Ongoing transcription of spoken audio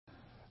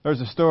There's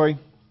a story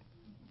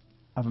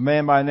of a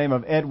man by the name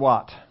of Ed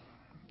Watt.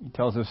 He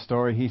tells this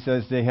story. He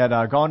says they had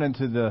gone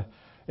into the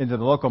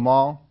local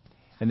mall,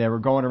 and they were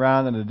going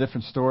around in the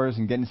different stores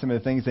and getting some of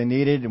the things they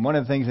needed. And one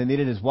of the things they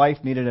needed, his wife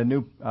needed a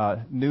new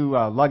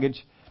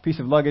piece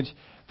of luggage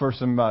for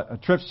some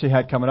trips she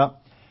had coming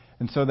up.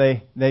 And so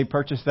they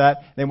purchased that.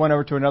 They went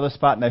over to another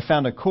spot, and they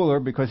found a cooler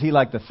because he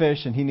liked to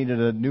fish, and he needed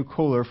a new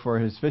cooler for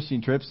his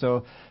fishing trip.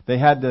 So they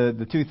had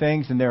the two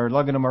things, and they were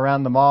lugging them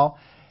around the mall.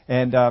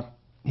 And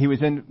he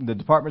was in the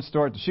department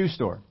store at the shoe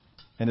store,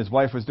 and his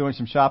wife was doing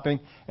some shopping.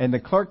 And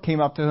the clerk came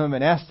up to him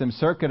and asked him,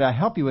 "Sir, could I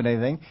help you with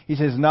anything?" He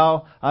says,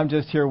 "No, I'm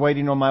just here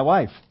waiting on my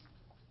wife."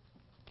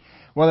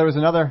 Well, there was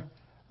another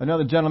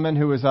gentleman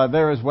who was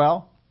there as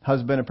well.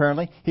 Husband,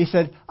 apparently. He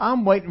said,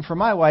 "I'm waiting for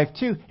my wife,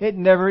 too. It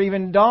never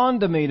even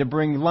dawned on me to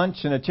bring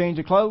lunch and a change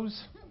of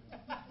clothes."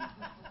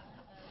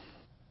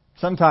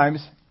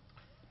 Sometimes,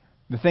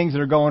 the things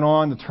that are going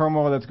on, the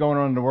turmoil that's going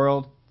on in the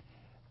world,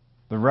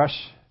 the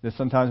rush that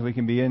sometimes we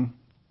can be in,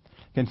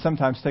 can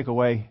sometimes take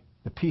away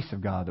the peace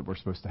of God that we're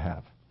supposed to have.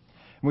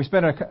 And we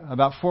spent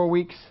about 4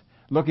 weeks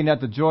looking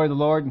at the joy of the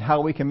Lord and how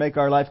we can make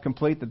our life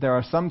complete, that there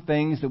are some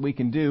things that we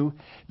can do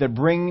that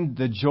bring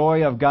the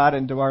joy of God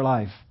into our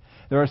life.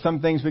 There are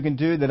some things we can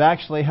do that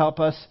actually help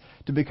us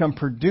to become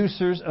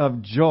producers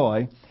of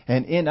joy,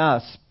 and in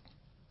us,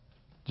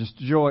 just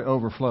joy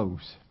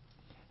overflows.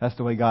 That's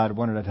the way God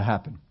wanted it to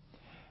happen.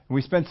 And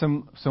we spent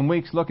some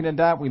weeks looking at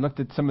that. We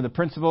looked at some of the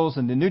principles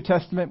in the New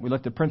Testament. We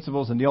looked at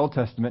principles in the Old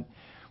Testament.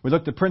 We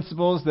looked at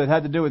principles that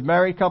had to do with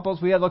married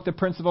couples. We had looked at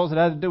principles that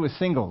had to do with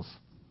singles.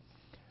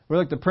 We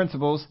looked at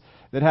principles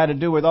that had to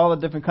do with all the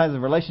different kinds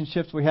of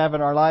relationships we have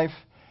in our life,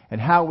 and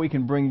how we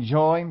can bring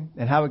joy,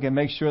 and how we can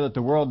make sure that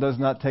the world does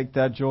not take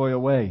that joy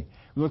away.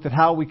 We looked at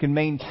how we can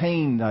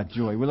maintain that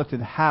joy. We looked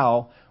at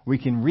how we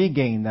can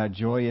regain that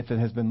joy if it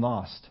has been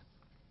lost.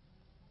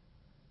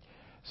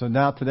 So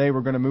now today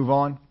we're going to move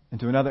on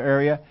into another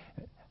area,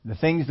 the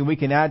things that we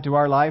can add to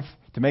our life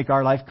to make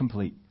our life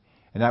complete.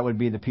 And that would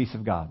be the peace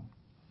of God.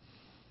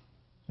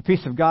 The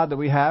peace of God that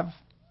we have,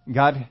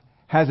 God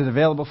has it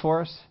available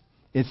for us.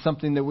 It's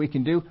something that we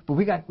can do, but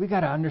we got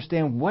to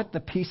understand what the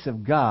peace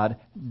of God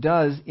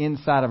does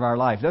inside of our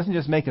life. It doesn't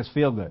just make us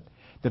feel good.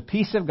 The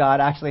peace of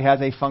God actually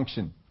has a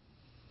function.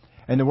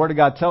 And the Word of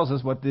God tells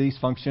us what these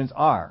functions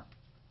are.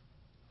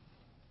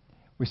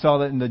 We saw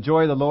that in the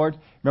joy of the Lord.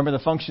 Remember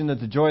the function that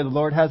the joy of the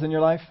Lord has in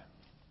your life?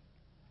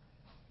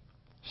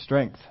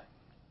 Strength.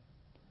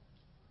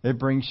 It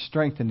brings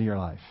strength into your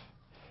life.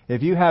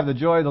 If you have the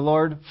joy of the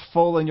Lord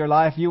full in your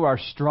life, you are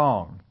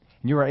strong.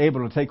 And you are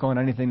able to take on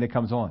anything that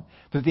comes on.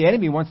 But the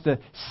enemy wants to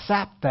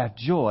sap that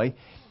joy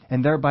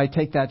and thereby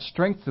take that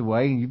strength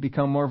away, and you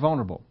become more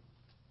vulnerable.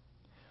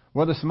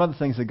 Well, there's some other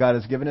things that God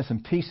has given us,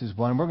 and peace is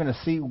one. We're going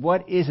to see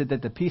what is it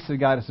that the peace of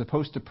God is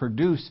supposed to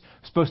produce,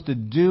 supposed to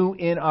do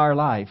in our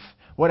life.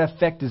 What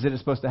effect is it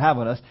supposed to have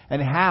on us?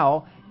 And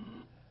how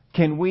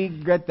can we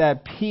get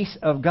that peace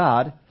of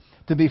God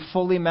to be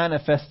fully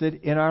manifested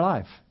in our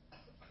life?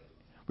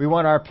 We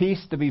want our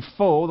peace to be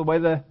full the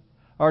way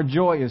our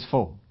joy is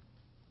full.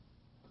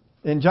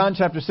 In John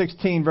chapter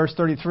 16, verse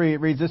 33,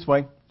 it reads this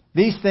way: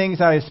 "These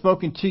things I have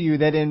spoken to you,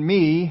 that in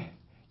me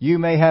you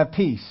may have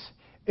peace.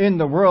 In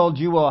the world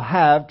you will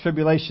have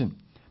tribulation.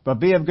 But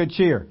be of good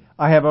cheer.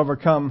 I have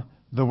overcome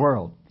the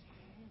world."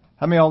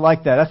 How many of y'all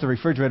like that? That's a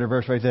refrigerator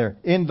verse right there.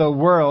 In the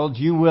world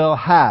you will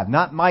have,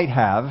 not might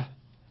have,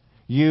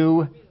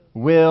 you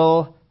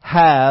will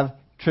have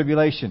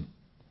tribulation.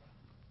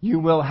 You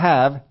will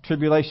have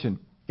tribulation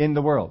in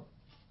the world.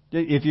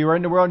 If you are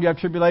in the world and you have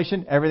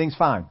tribulation, everything's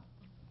fine.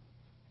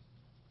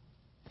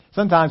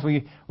 Sometimes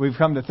we've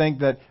come to think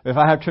that if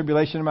I have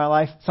tribulation in my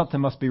life,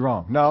 something must be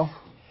wrong. No.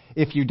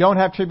 If you don't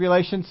have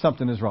tribulation,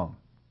 something is wrong.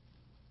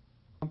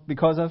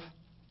 Because of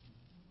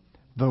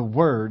the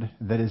Word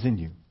that is in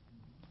you.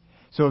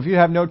 So if you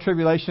have no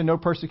tribulation, no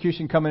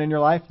persecution coming in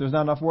your life, there's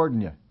not enough Word in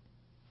you.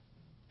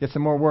 Get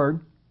some more Word,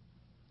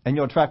 and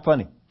you'll attract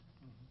plenty.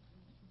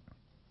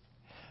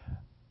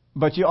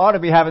 But you ought to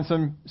be having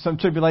some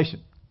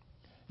tribulation.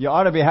 You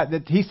ought to be.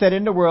 He said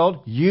in the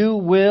world, you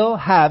will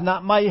have,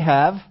 not might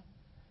have.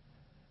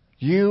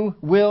 You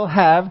will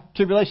have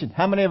tribulation.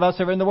 How many of us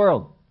are in the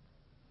world?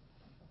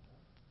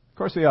 Of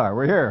course we are.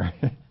 We're here.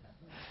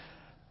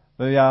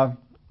 The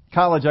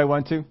college I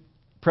went to,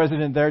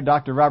 president there,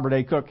 Dr. Robert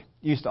A. Cook,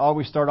 used to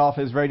always start off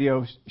his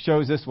radio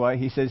shows this way.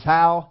 He says,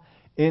 "How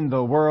in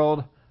the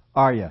world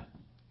are you?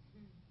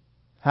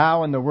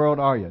 How in the world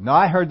are you?" Now,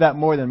 I heard that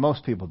more than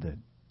most people did,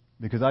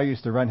 because I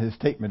used to run his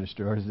tape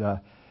ministry,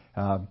 or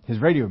his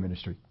radio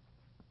ministry.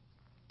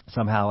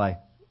 Somehow I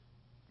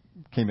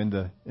came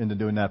into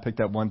doing that. Picked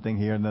up one thing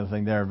here, another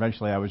thing there.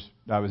 Eventually, I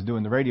was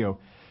doing the radio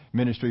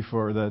ministry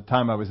for the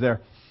time I was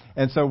there.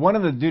 And so one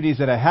of the duties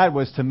that I had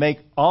was to make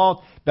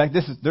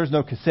there's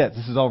no cassettes.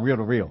 This is all reel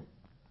to reel.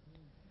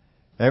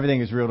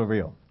 Everything is reel to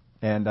reel.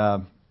 And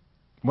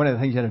one of the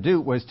things you had to do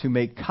was to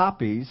make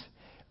copies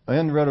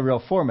in reel to reel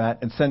format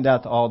and send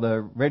out to all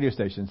the radio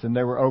stations. And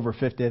there were over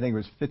 50, I think it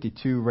was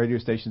 52 radio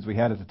stations we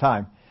had at the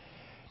time.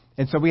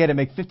 And so we had to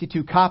make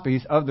 52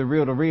 copies of the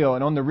reel-to-reel,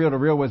 and on the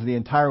reel-to-reel was the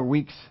entire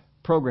week's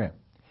program.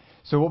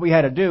 So what we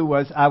had to do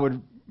was I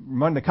would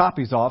run the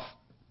copies off.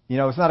 You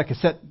know, it's not a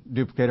cassette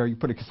duplicator. You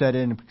put a cassette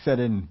in,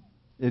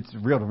 it's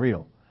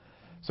reel-to-reel.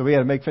 So we had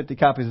to make 50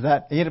 copies of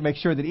that. And you had to make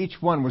sure that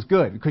each one was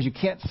good, because you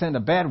can't send a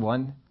bad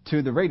one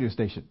to the radio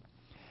station.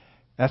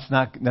 That's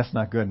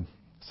not good.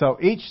 So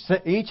each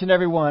and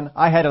every one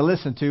I had to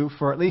listen to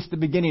for at least the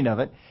beginning of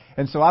it.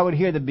 And so I would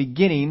hear the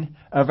beginning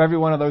of every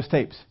one of those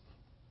tapes.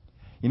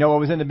 You know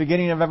what was in the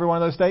beginning of every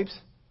one of those tapes?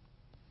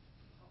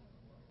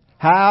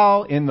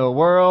 How in the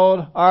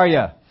world are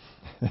you?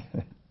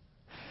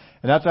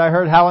 And after I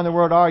heard how in the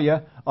world are you,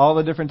 all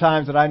the different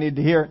times that I needed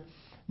to hear it,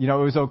 you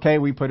know, it was okay.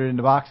 We put it in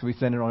the box. We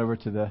sent it on over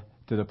to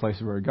the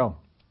place where we go.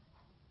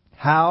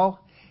 How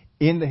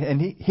in the, and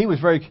he was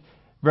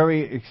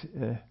very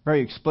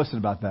explicit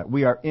about that.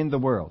 We are in the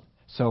world.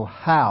 So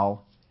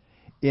how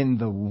in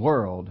the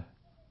world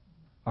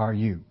are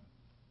you?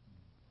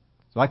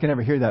 So I can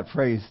never hear that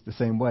phrase the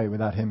same way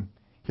without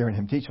hearing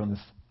him teach on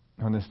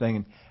this thing.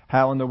 And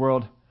how in the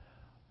world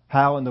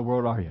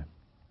are you?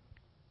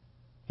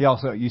 He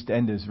also used to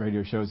end his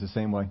radio shows the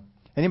same way.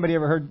 Anybody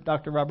ever heard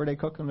Dr. Robert A.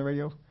 Cook on the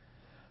radio?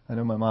 I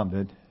know my mom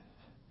did.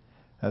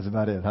 That's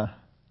about it, huh?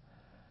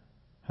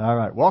 All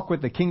right. Walk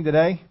with the King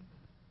today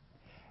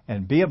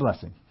and be a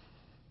blessing.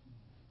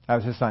 That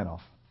was his sign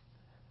off.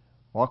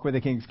 Walk with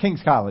the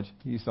King's College.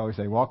 He used to always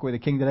say, walk with the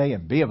King today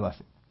and be a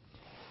blessing.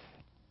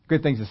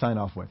 Good things to sign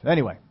off with.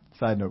 Anyway,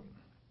 side note.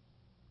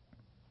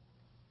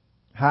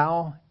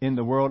 How in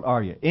the world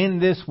are you? In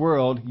this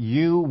world,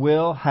 you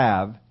will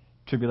have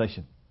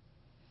tribulation.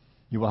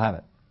 You will have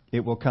it.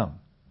 It will come.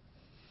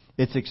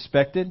 It's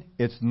expected.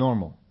 It's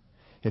normal.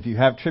 If you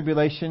have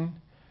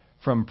tribulation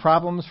from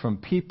problems, from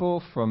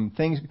people, from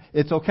things,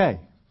 it's okay.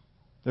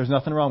 There's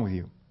nothing wrong with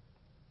you.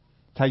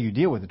 It's how you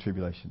deal with the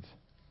tribulations.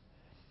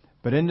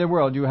 But in the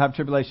world, you have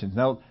tribulations.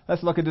 Now,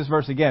 let's look at this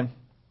verse again.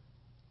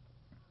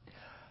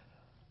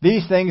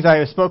 These things I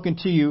have spoken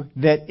to you,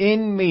 that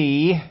in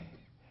me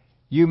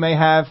you may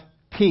have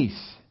peace.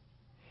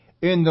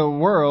 In the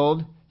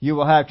world you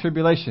will have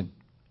tribulation.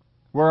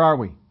 Where are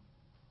we?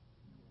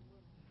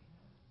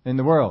 In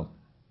the world.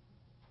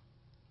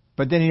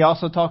 But then he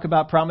also talked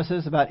about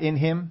promises about in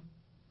Him,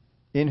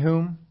 in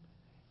whom,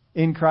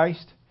 in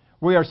Christ.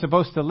 We are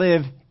supposed to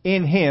live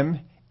in Him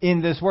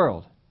in this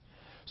world.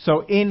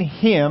 So in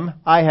Him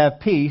I have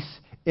peace.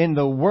 In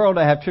the world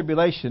I have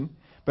tribulation.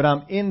 But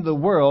I'm in the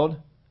world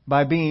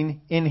by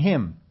being in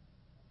Him.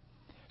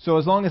 So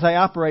as long as I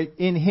operate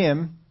in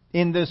Him,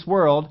 in this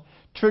world,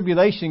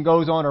 tribulation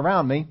goes on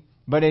around me,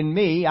 but in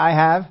me I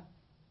have.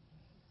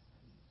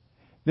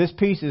 This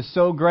peace is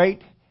so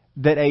great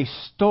that a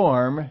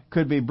storm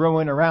could be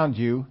brewing around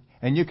you,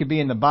 and you could be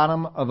in the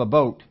bottom of a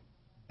boat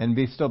and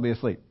still be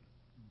asleep.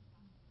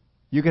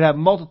 You could have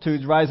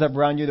multitudes rise up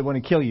around you that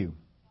want to kill you,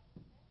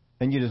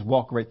 and you just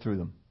walk right through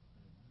them.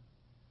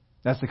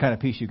 That's the kind of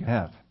peace you can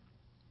have.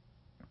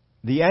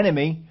 The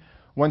enemy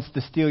wants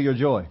to steal your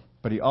joy,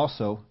 but he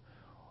also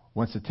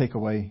wants to take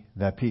away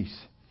that peace.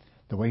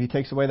 The way he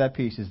takes away that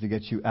peace is to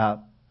get you out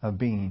of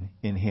being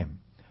in Him.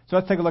 So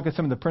let's take a look at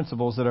some of the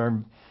principles that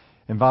are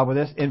involved with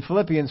this. In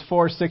Philippians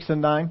 4, 6 through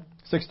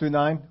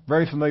 9,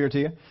 very familiar to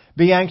you.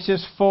 Be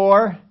anxious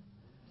for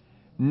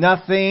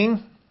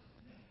nothing.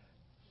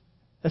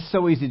 That's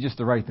so easy just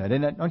to write that,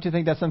 isn't it? Don't you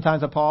think that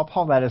sometimes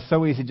Paul, that is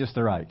so easy just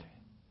to write.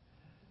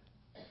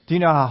 Do you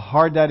know how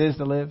hard that is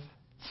to live?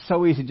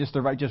 So easy just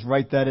to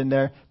write that in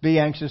there. Be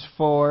anxious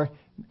for.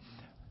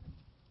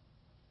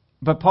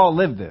 But Paul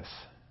lived this.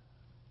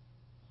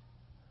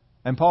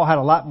 And Paul had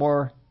a lot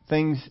more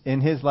things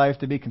in his life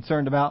to be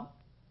concerned about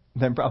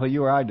than probably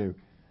you or I do.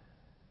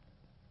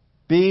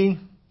 Be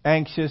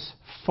anxious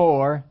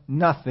for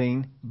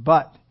nothing,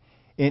 but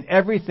in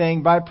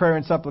everything by prayer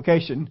and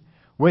supplication,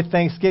 with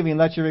thanksgiving,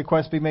 let your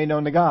requests be made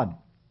known to God.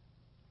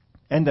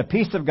 And the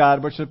peace of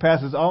God, which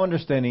surpasses all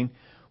understanding,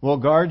 will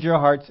guard your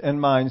hearts and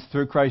minds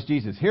through Christ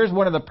Jesus. Here's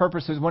one of the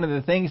purposes, one of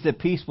the things that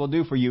peace will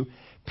do for you.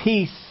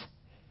 Peace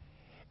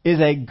is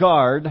a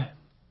guard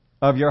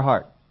of your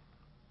heart.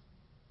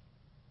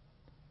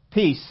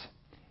 Peace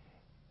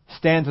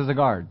stands as a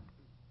guard.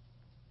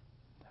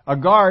 A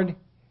guard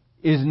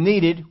is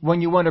needed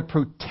when you want to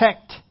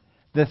protect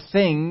the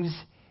things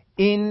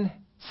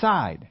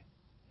inside.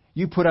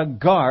 You put a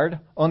guard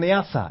on the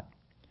outside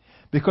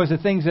because the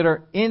things that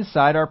are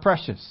inside are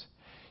precious.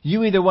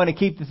 You either want to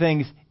keep the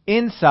things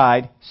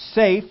inside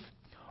safe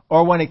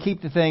or want to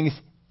keep the things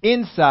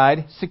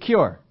inside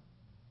secure.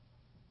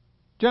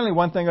 Generally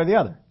one thing or the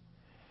other.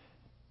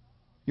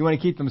 You want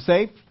to keep them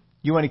safe.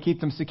 You want to keep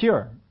them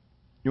secure.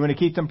 You want to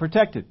keep them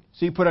protected.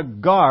 So you put a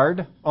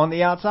guard on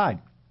the outside.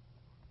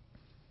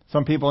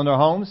 Some people in their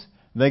homes,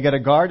 they get a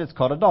guard. It's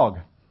called a dog.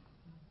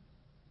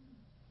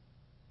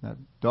 That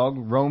dog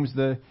roams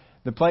the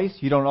place.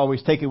 You don't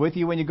always take it with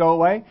you when you go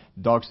away.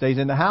 Dog stays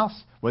in the house.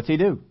 What's he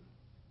do?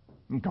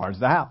 He guards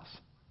the house.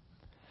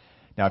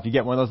 Now, if you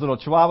get one of those little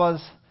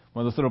chihuahuas,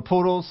 one of those little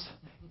poodles,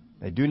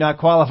 they do not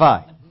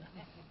qualify.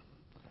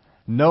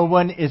 No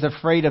one is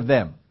afraid of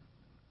them.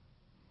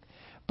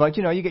 But,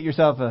 you get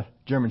yourself a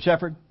German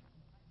Shepherd,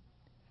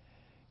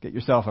 get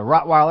yourself a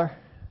Rottweiler,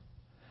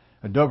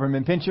 a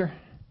Doberman Pinscher,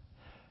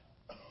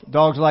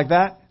 dogs like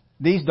that.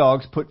 These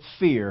dogs put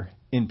fear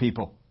in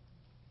people.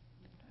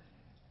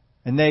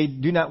 And they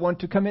do not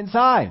want to come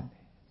inside.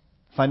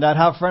 Find out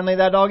how friendly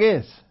that dog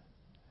is.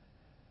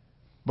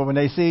 But when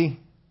they see,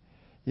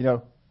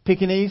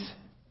 Pekingese,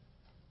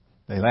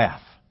 they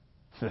laugh.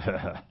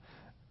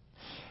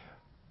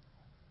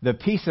 The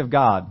peace of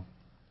God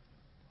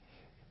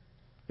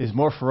is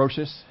more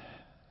ferocious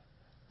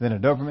than a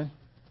Doberman,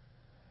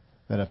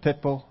 than a Pit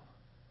Bull,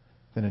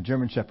 than a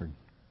German Shepherd.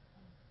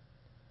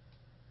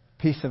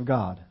 Peace of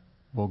God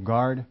will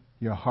guard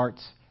your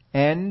hearts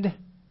and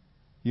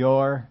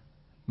your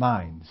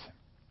minds.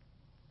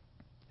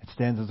 It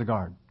stands as a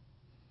guard.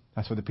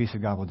 That's what the peace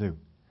of God will do.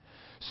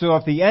 So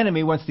if the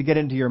enemy wants to get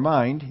into your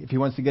mind, if he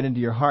wants to get into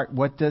your heart,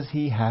 what does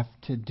he have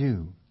to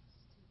do?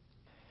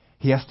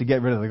 He has to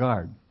get rid of the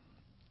guard.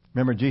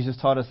 Remember, Jesus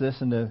taught us this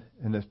in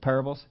the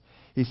parables?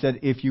 He said,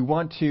 if you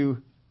want to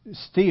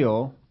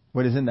steal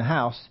what is in the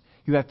house,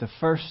 you have to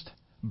first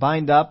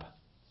bind up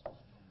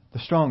the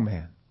strong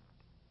man.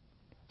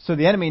 So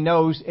the enemy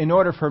knows, in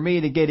order for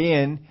me to get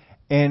in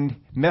and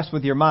mess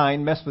with your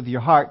mind, mess with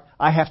your heart,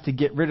 I have to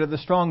get rid of the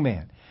strong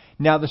man.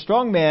 Now, the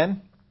strong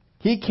man,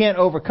 he can't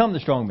overcome the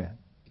strong man.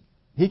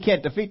 He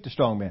can't defeat the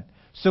strong man.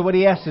 So what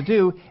he has to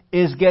do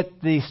is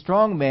get the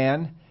strong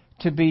man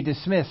to be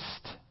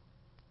dismissed.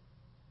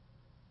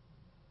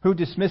 Who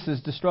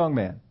dismisses the strong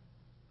man?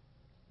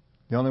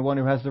 The only one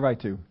who has the right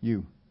to,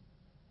 you.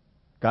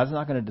 God's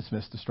not going to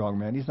dismiss the strong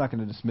man. He's not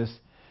going to dismiss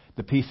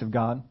the peace of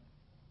God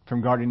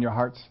from guarding your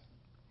hearts,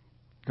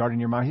 guarding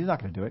your mind. He's not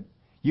going to do it.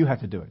 You have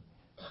to do it.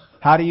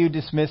 How do you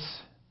dismiss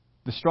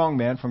the strong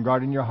man from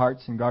guarding your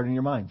hearts and guarding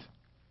your minds?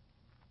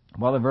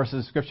 Well, the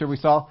verses of Scripture we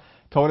saw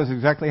told us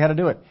exactly how to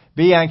do it.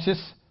 Be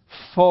anxious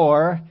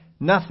for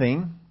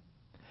nothing,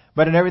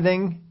 but in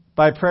everything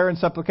by prayer and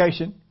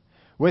supplication.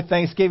 With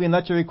thanksgiving,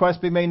 let your requests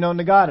be made known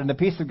to God, and the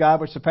peace of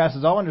God, which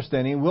surpasses all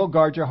understanding, will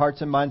guard your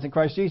hearts and minds in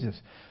Christ Jesus.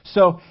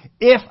 So,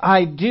 if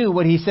I do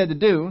what he said to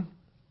do,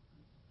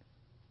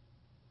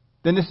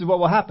 then this is what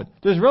will happen.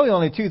 There's really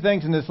only two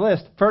things in this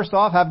list. First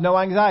off, have no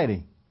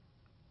anxiety.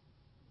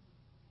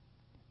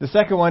 The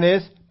second one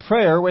is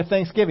prayer with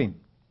thanksgiving.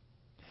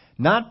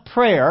 Not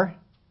prayer.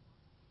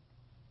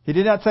 He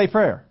did not say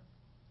prayer.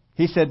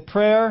 He said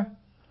prayer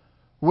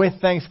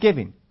with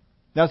thanksgiving.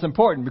 That's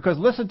important, because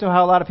listen to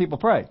how a lot of people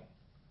pray.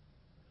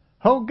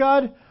 Oh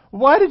God,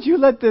 why did you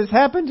let this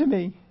happen to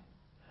me?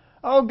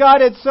 Oh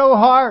God, it's so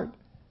hard.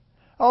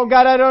 Oh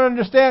God, I don't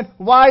understand.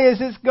 Why is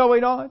this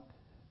going on?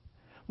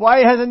 Why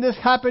hasn't this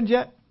happened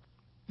yet?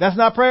 That's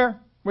not prayer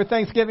with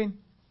thanksgiving.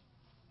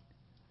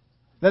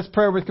 That's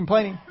prayer with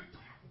complaining.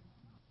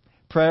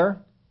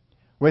 Prayer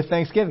with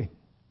thanksgiving.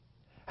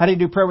 How do you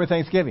do prayer with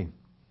thanksgiving?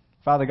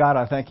 Father God,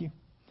 I thank you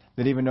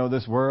that even though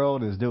this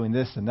world is doing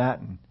this and that,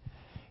 and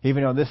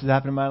even though this has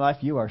happened in my life,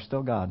 you are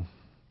still God.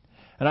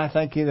 And I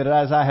thank you that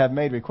as I have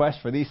made requests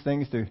for these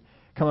things to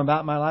come about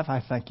in my life,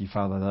 I thank you,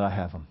 Father, that I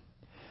have them.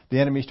 The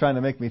enemy's trying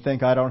to make me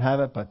think I don't have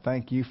it, but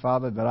thank you,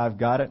 Father, that I've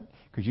got it.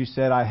 Because you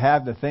said I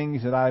have the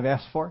things that I've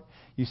asked for.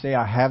 You say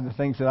I have the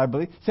things that I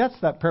believe. See, that's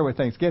that prayer with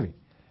thanksgiving.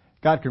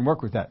 God can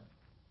work with that.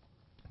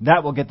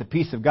 That will get the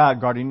peace of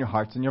God guarding your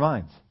hearts and your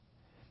minds.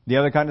 The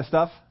other kind of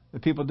stuff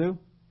that people do,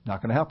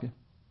 not going to help you.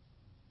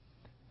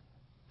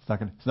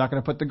 It's not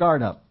going to put the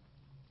guard up.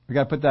 We've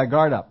got to put that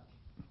guard up.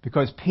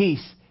 Because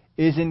peace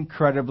is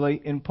incredibly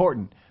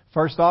important.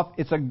 First off,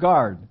 it's a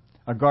guard.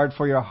 A guard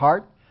for your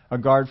heart, a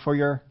guard for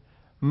your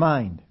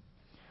mind.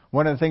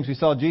 One of the things we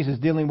saw Jesus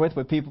dealing with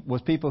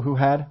was people who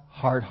had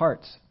hard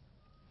hearts.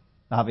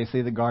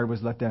 Obviously, the guard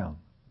was let down.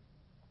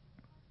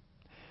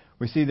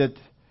 We see that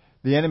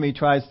the enemy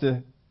tries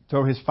to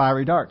throw his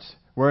fiery darts.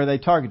 Where are they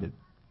targeted?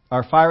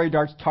 Are fiery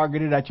darts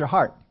targeted at your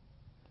heart?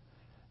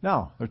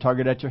 No, they're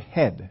targeted at your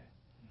head. They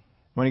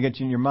want to get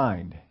you in your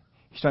mind.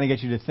 He's trying to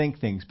get you to think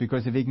things,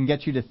 because if he can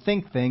get you to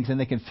think things, then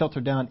they can filter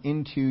down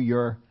into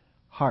your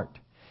heart.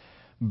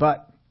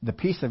 But the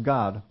peace of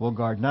God will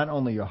guard not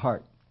only your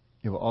heart,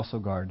 it will also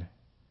guard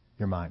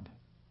your mind,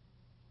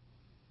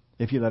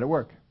 if you let it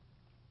work.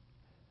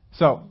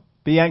 So,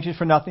 be anxious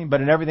for nothing,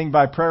 but in everything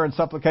by prayer and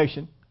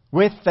supplication,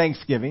 with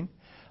thanksgiving,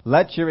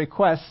 let your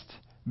request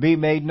be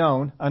made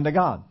known unto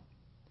God.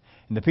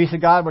 And the peace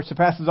of God, which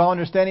surpasses all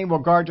understanding, will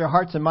guard your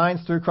hearts and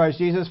minds through Christ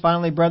Jesus.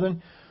 Finally,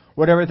 brethren,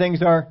 whatever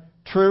things are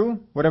true,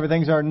 whatever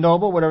things are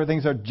noble, whatever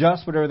things are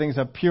just, whatever things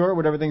are pure,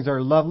 whatever things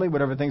are lovely,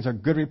 whatever things are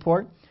good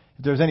report,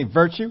 if there's any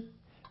virtue,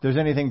 if there's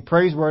anything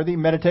praiseworthy,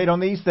 meditate on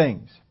these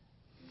things.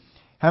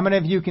 How many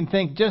of you can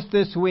think just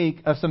this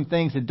week of some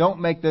things that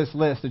don't make this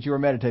list that you are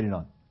meditating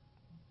on?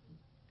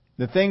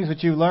 The things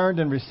that you learned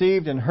and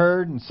received and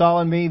heard and saw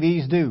in me,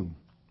 these do.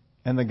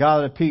 And the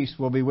God of peace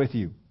will be with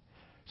you.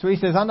 So he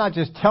says, I'm not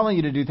just telling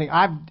you to do things.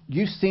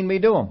 You've seen me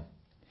do them.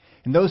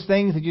 And those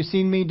things that you've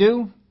seen me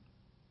do,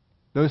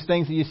 those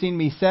things that you've seen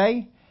me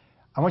say,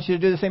 I want you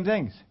to do the same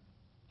things.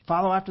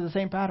 Follow after the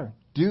same pattern.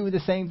 Do the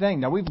same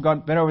thing. Now, we've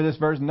been over this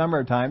verse a number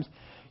of times.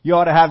 You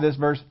ought to have this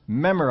verse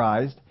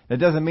memorized. That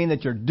doesn't mean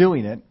that you're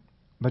doing it,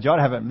 but you ought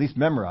to have it at least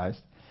memorized.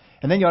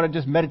 And then you ought to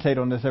just meditate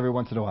on this every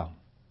once in a while.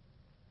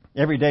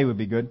 Every day would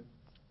be good.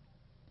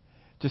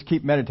 Just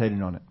keep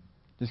meditating on it.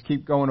 Just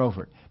keep going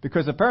over it.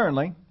 Because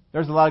apparently,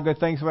 there's a lot of good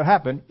things that would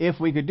happen if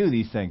we could do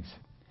these things.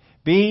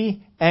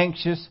 Be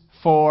anxious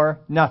for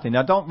nothing.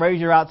 Now, don't raise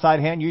your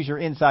outside hand. Use your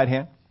inside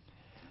hand.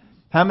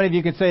 How many of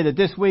you can say that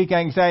this week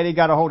anxiety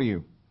got a hold of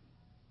you?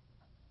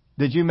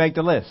 Did you make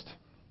the list?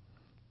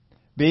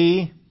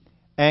 Be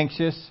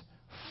anxious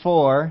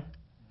for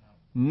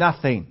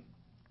nothing.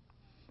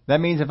 That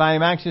means if I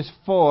am anxious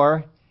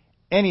for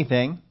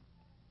anything,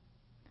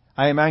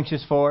 I am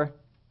anxious for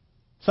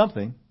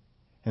something,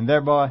 and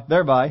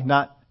thereby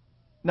not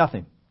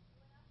nothing.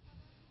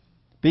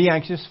 Be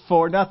anxious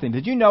for nothing.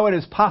 Did you know it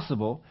is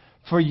possible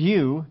for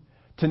you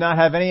to not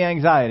have any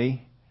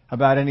anxiety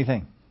about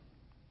anything?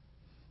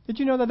 Did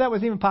you know that that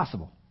was even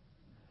possible?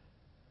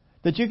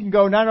 That you can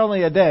go not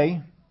only a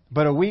day,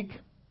 but a week,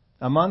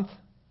 a month,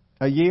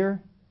 a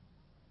year,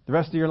 the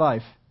rest of your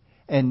life,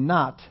 and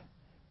not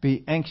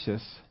be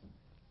anxious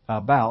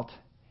about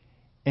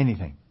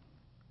anything.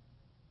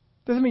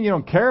 Doesn't mean you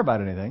don't care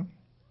about anything.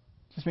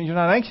 It just means you're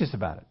not anxious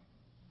about it.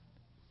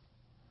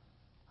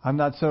 I'm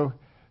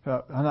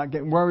not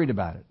getting worried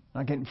about it.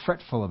 I'm not getting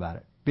fretful about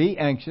it. Be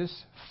anxious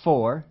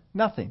for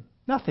nothing.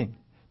 Nothing.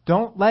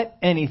 Don't let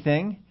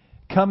anything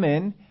come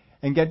in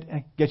and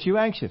get you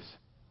anxious.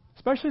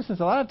 Especially since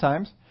a lot of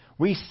times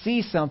we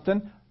see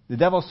something, the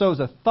devil sows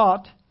a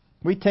thought,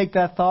 we take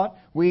that thought,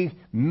 we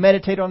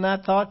meditate on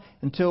that thought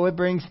until it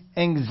brings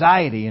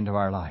anxiety into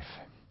our life.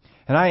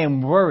 And I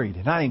am worried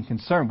and I am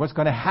concerned. What's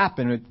going to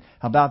happen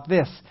about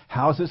this?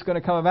 How is this going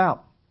to come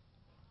about?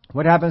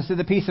 What happens to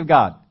the peace of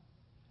God?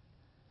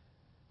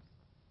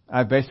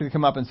 I've basically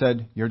come up and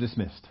said, you're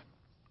dismissed.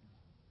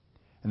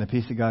 And the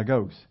peace of God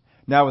goes.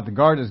 Now with the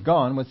guard is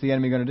gone, what's the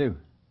enemy going to do?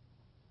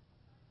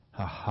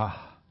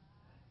 Ha!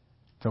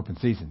 It's open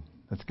season.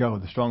 Let's go.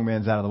 The strong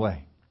man's out of the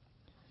way.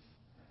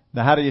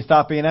 Now how do you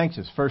stop being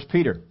anxious? 1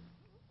 Peter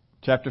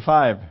chapter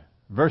 5,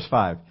 verse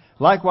 5.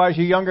 Likewise,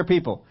 you younger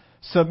people,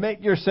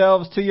 submit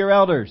yourselves to your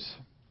elders.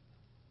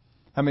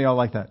 How many of y'all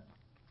like that?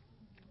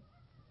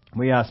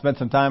 We spent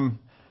some time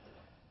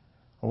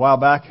a while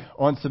back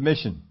on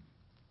submission.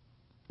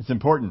 It's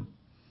important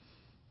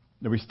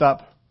that we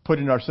stop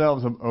putting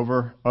ourselves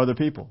over other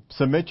people.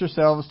 Submit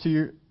yourselves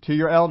to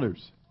your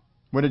elders.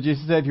 What did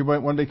Jesus say? If you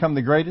want to become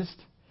the greatest,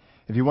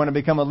 if you want to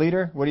become a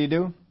leader, what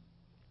do?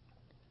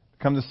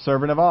 Become the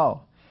servant of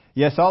all.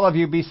 Yes, all of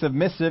you be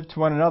submissive to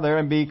one another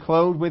and be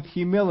clothed with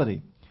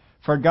humility.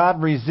 For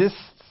God resists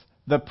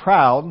the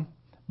proud,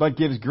 but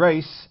gives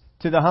grace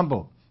to the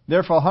humble.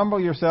 Therefore humble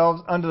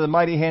yourselves under the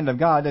mighty hand of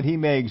God, that he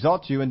may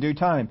exalt you in due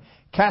time,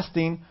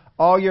 casting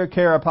all your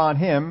care upon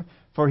him,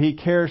 for he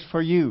cares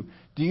for you.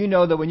 Do you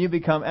know that when you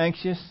become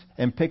anxious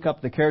and pick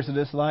up the cares of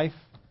this life,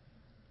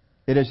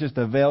 it is just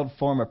a veiled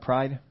form of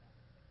pride?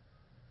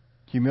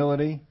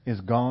 Humility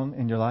is gone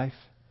in your life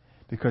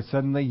because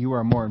suddenly you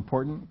are more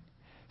important.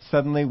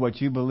 Suddenly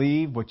what you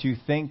believe, what you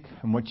think,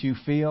 and what you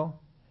feel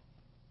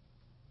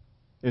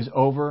is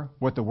over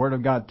what the Word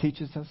of God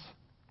teaches us.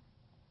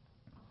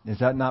 Is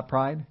that not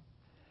pride?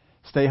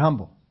 Stay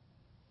humble.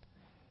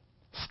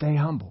 Stay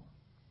humble.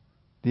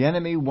 The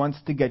enemy wants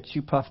to get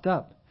you puffed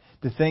up.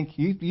 To think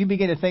you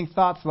begin to think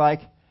thoughts like,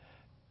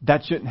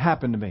 that shouldn't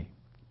happen to me.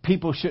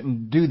 People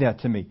shouldn't do that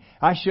to me.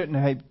 I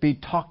shouldn't be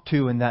talked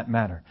to in that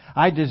manner.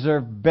 I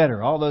deserve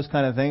better. All those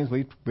kind of things.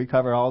 We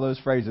covered all those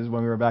phrases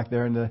when we were back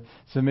there in the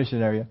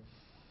submission area.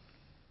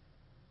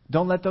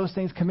 Don't let those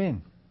things come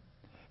in.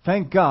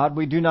 Thank God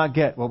we do not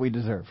get what we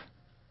deserve.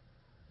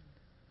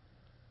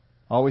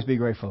 Always be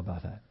grateful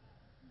about that.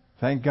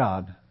 Thank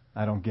God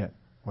I don't get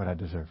what I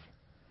deserve.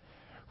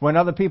 When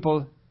other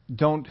people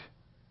don't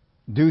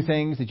do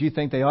things that you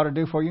think they ought to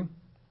do for you,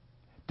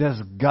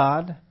 does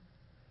God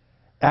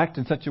act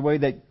in such a way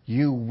that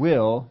you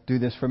will do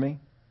this for me?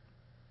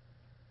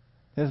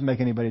 He doesn't make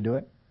anybody do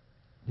it.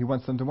 He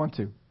wants them to want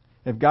to.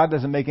 If God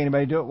doesn't make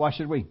anybody do it, why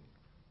should we?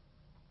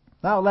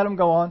 Now let them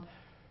go on.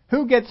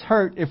 Who gets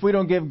hurt if we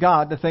don't give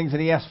God the things that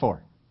He asks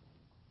for?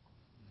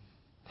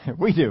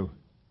 We do.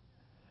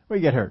 We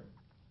get hurt.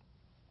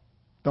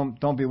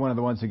 Don't be one of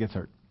the ones who gets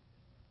hurt.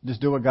 Just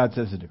do what God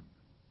says to do.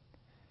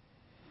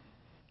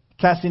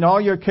 Casting all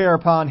your care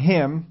upon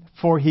Him,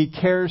 for He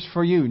cares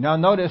for you. Now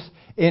notice,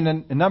 in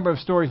a number of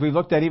stories we've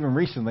looked at even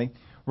recently,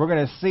 we're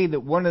going to see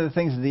that one of the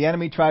things that the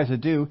enemy tries to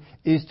do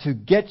is to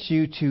get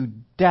you to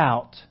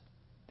doubt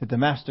that the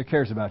Master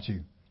cares about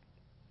you.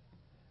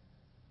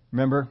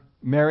 Remember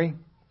Mary?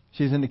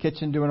 She's in the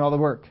kitchen doing all the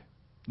work.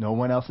 No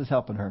one else is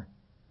helping her.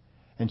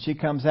 And she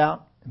comes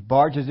out,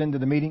 barges into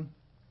the meeting.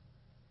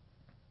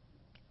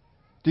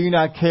 Do you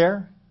not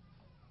care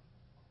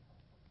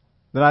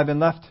that I've been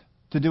left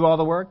to do all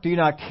the work? Do you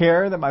not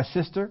care that my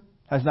sister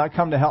has not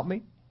come to help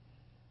me?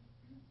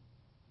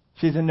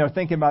 She's in there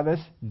thinking about this,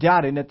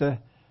 doubting that the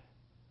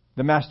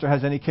Master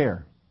has any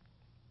care.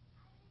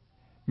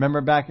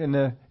 Remember back in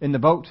the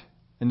boat,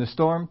 in the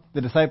storm, the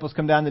disciples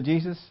come down to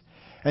Jesus,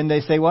 and they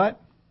say what?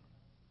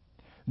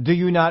 Do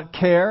you not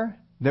care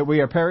that we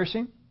are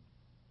perishing?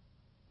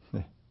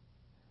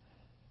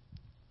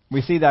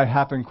 We see that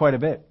happen quite a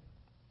bit.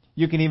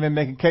 You can even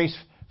make a case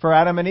for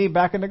Adam and Eve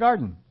back in the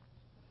garden.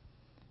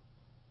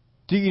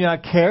 Do you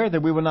not care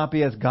that we will not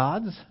be as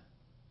gods?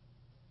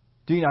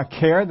 Do you not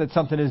care that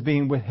something is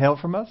being withheld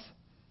from us?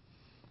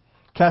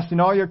 Casting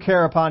all your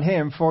care upon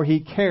Him, for He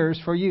cares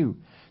for you.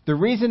 The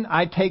reason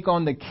I take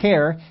on the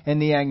care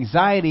and the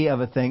anxiety of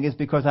a thing is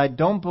because I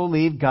don't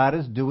believe God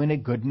is doing a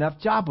good enough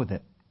job with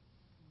it.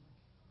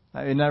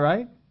 Isn't that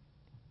right?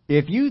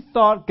 If you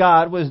thought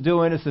God was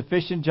doing a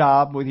sufficient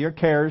job with your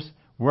cares,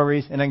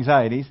 worries, and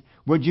anxieties,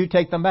 would you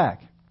take them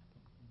back?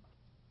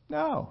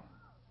 No.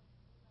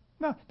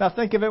 No. Now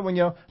think of it when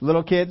you're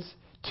little kids,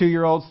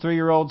 2-year-olds,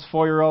 3-year-olds,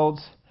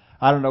 4-year-olds.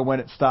 I don't know when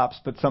it stops,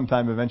 but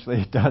sometime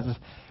eventually it does.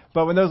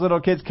 But when those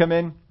little kids come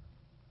in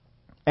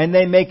and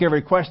they make a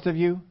request of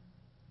you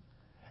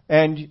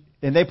and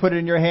they put it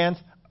in your hands,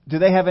 do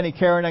they have any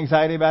care and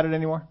anxiety about it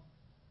anymore?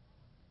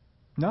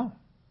 No.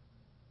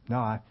 No,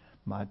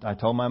 I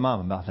told my mom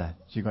about that.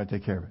 She's going to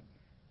take care of it.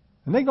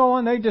 And they go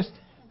on, they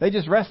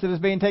just rest it as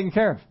being taken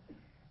care of.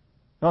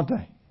 Don't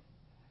they?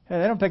 Hey,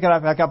 they don't pick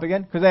it back up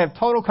again because they have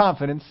total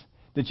confidence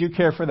that you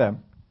care for them.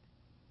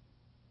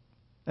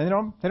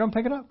 And they don't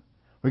pick it up.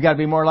 We got to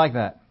be more like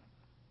that.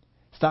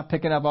 Stop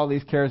picking up all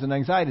these cares and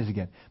anxieties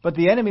again. But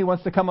the enemy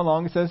wants to come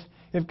along and says,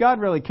 if God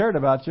really cared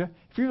about you,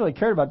 if you really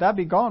cared about that, I'd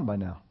be gone by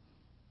now.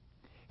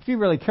 If He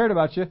really cared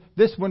about you,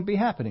 this wouldn't be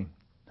happening.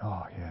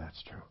 Oh, yeah,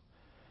 that's true.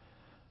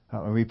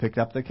 We picked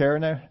up the care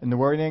and the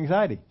worry and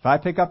anxiety. If I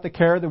pick up the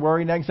care, the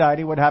worry, and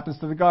anxiety, what happens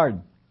to the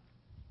garden?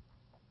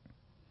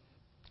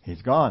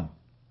 He's gone.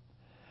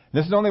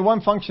 This is only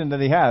one function that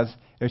He has,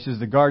 which is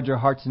to guard your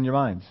hearts and your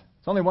minds.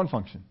 It's only one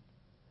function.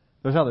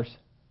 There's others,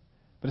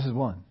 but this is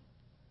one.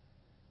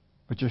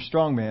 But your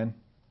strong man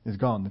is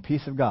gone. The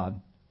peace of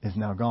God is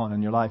now gone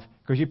in your life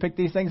because you pick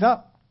these things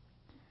up.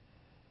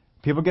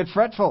 People get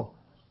fretful.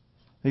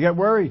 They get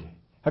worried.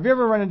 Have you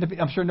ever run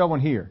into, I'm sure no one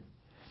here,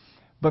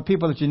 but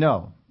people that you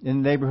know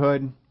in the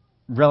neighborhood,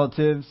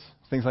 relatives,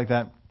 things like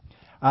that,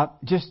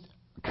 just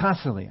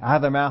constantly out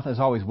of their mouth is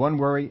always one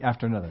worry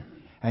after another.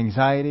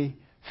 Anxiety,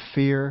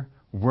 fear,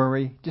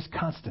 worry, just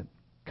constant.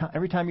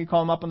 Every time you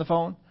call them up on the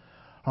phone,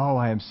 oh,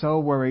 I am so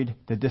worried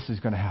that this is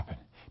going to happen.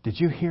 Did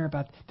you hear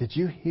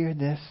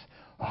this?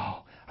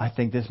 Oh, I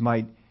think this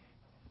might.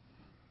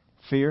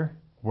 Fear,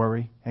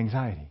 worry,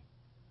 anxiety.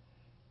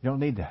 You don't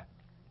need that.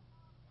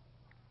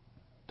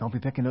 Don't be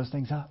picking those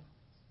things up.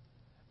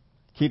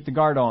 Keep the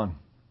guard on.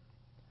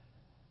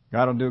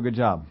 God will do a good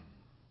job.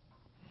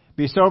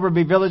 Be sober,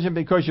 be vigilant,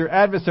 because your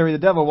adversary, the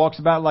devil, walks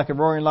about like a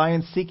roaring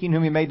lion, seeking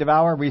whom he may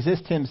devour.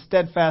 Resist him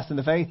steadfast in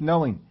the faith,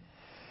 knowing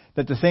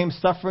that the same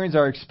sufferings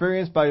are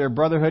experienced by your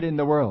brotherhood in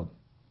the world.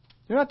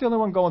 You're not the only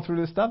one going through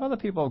this stuff. Other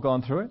people have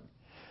gone through it.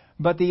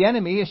 But the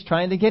enemy is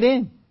trying to get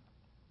in.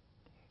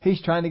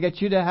 He's trying to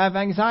get you to have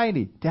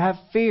anxiety, to have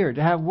fear,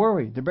 to have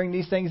worry, to bring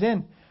these things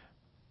in.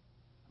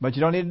 But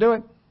you don't need to do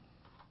it.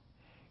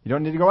 You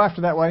don't need to go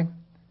after that way.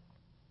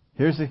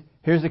 Here's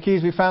the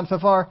keys we found so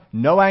far.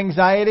 No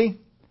anxiety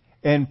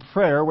and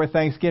prayer with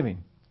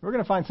thanksgiving. We're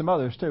going to find some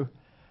others too.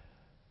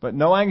 But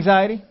no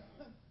anxiety,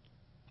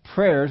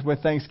 prayers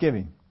with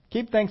thanksgiving.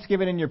 Keep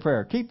thanksgiving in your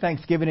prayer. Keep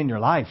thanksgiving in your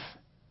life.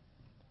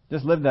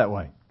 Just live that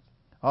way.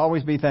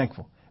 Always be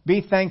thankful.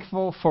 Be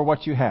thankful for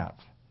what you have.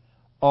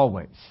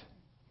 Always.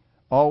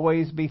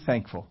 Always be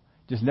thankful.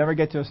 Just never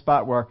get to a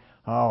spot where,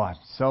 oh, I'm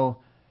so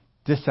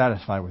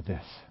dissatisfied with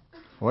this.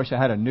 I wish I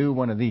had a new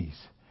one of these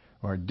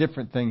or a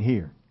different thing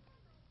here.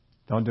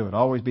 Don't do it.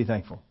 Always be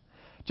thankful.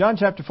 John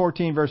chapter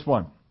 14, verse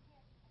 1.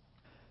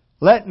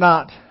 Let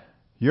not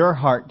your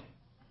heart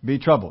be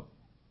troubled.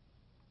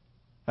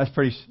 That's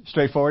pretty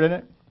straightforward, isn't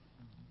it?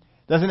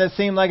 Doesn't it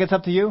seem like it's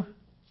up to you?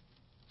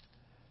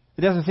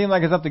 It doesn't seem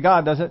like it's up to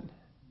God, does it?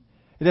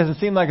 It doesn't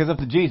seem like it's up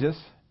to Jesus.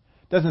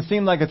 It doesn't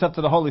seem like it's up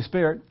to the Holy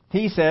Spirit.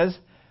 He says,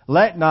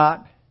 let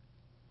not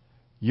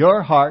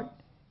your heart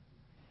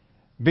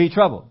be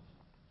troubled.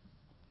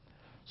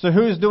 So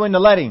who's doing the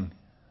letting?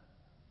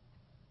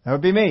 That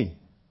would be me.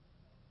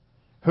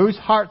 Whose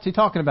heart's he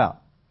talking about?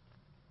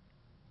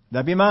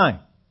 That'd be mine.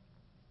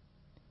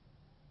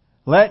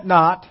 Let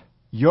not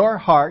your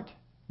heart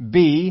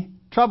be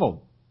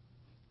troubled.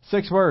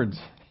 6 words.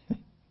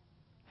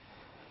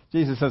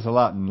 Jesus says a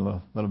lot in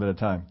a little bit of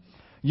time.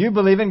 You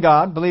believe in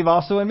God, believe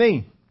also in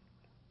me.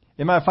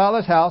 In my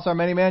Father's house are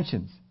many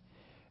mansions.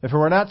 If it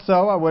were not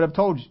so, I would have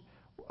told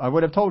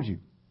you.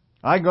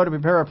 I go to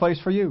prepare a place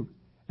for you.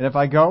 And if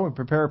I go and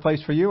prepare a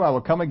place for you, I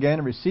will come again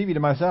and receive you to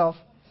myself.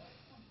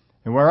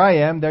 And where I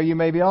am, there you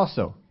may be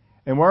also.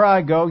 And where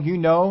I go, you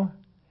know,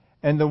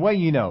 and the way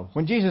you know.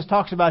 When Jesus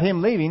talks about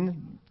Him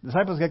leaving, the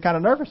disciples get kind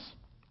of nervous.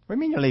 What do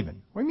you mean you're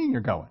leaving? What do you mean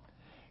you're going?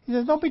 He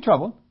says, don't be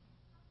troubled.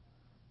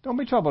 Don't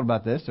be troubled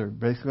about this or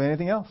basically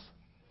anything else.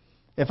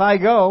 If I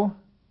go,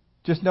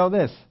 just know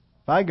this.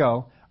 If I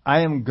go,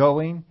 I am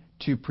going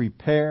to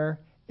prepare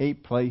a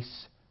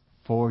place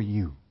for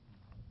you.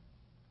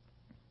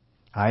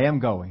 I am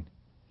going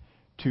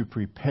to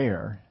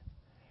prepare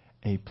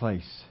a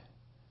place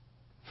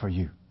for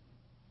you.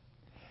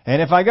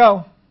 And if I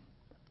go,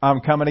 I'm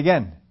coming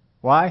again.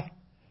 Why?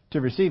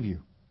 To receive you.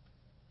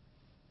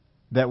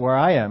 That where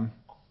I am,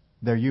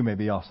 there you may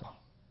be also.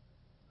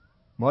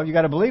 Well, you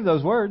got to believe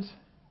those words.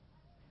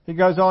 He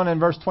goes on in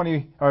verse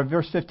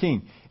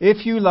 15.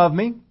 If you love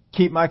me,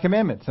 keep my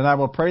commandments, and I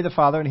will pray the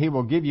Father, and he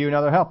will give you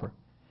another helper.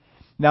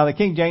 Now the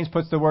King James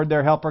puts the word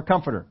there, helper,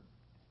 comforter.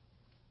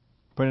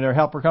 Put in there,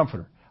 helper,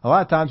 comforter. A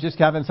lot of times just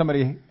having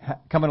somebody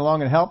coming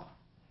along and help,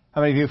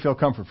 how many of you feel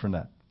comfort from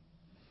that?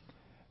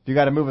 If you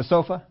got to move a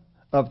sofa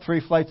up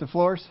 3 flights of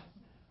floors,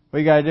 what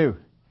you got to do?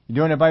 You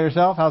doing it by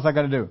yourself? How's that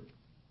going to do?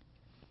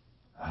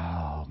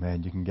 Oh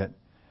man, you can get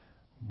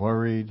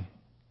worried,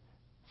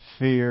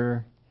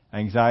 fear,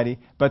 anxiety.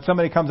 But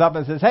somebody comes up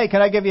and says, hey,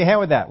 can I give you a hand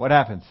with that? What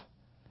happens?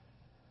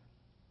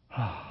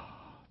 Oh,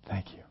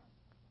 thank you.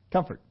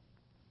 Comfort.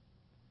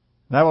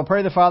 And I will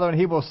pray the Father, and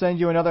he will send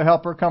you another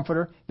helper,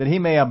 comforter, that he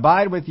may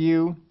abide with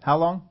you. How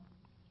long?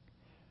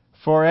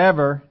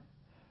 Forever.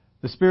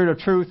 The Spirit of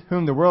truth,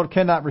 whom the world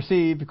cannot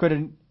receive, because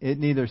it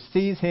neither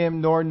sees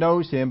him nor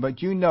knows him,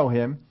 but you know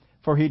him,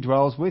 for he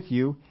dwells with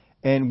you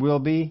and will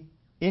be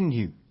in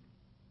you.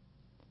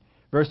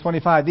 Verse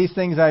 25, these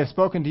things I have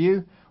spoken to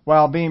you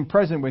while being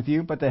present with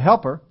you, but the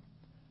helper,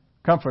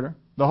 comforter,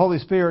 the Holy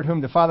Spirit,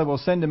 whom the Father will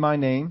send in my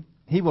name,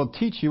 he will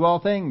teach you all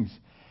things,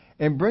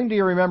 and bring to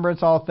your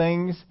remembrance all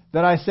things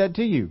that I said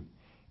to you.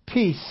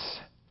 Peace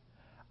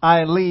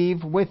I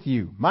leave with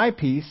you. My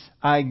peace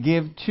I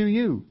give to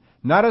you.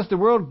 Not as the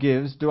world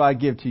gives do I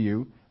give to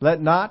you.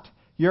 Let not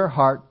your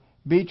heart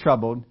be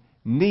troubled,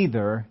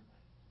 neither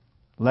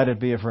let it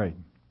be afraid.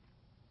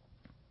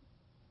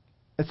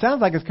 It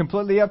sounds like it's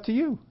completely up to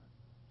you.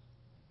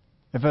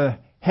 If a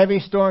heavy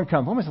storm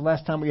comes, when was the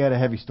last time we had a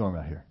heavy storm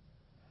out here?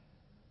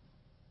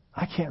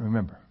 I can't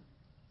remember.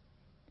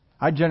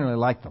 I generally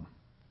like them.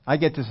 I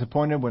get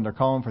disappointed when they're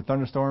calling for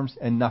thunderstorms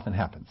and nothing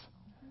happens.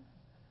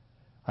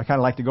 I kind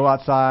of like to go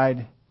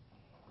outside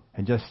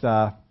and just,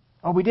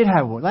 we did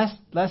have one.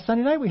 Last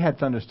Sunday night we had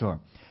thunderstorm.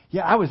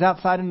 Yeah, I was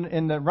outside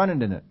in the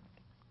running in it.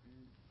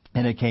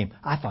 And it came.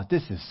 I thought,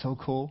 this is so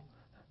cool.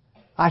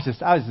 I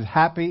was as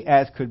happy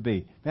as could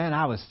be. Man,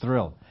 I was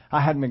thrilled. I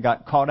hadn't been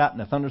got caught out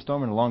in a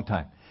thunderstorm in a long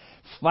time.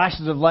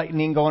 Flashes of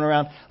lightning going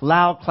around,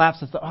 loud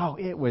claps.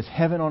 It was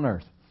heaven on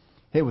earth.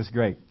 It was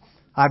great.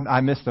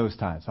 I miss those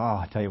times. Oh,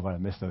 I tell you what, I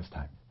miss those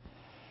times.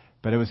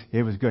 But it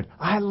was good.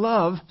 I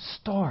love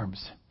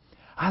storms.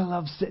 I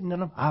love sitting in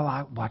them. I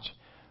like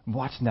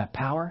watching that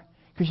power.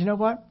 Because you know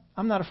what?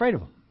 I'm not afraid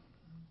of them.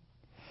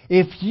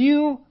 If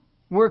you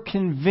were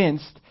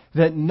convinced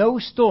that no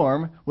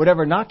storm would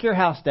ever knock your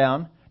house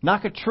down,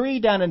 knock a tree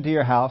down into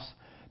your house,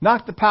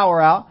 knock the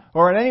power out,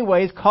 or in any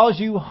ways cause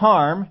you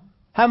harm,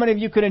 how many of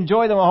you could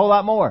enjoy them a whole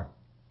lot more?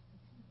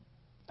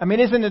 I mean,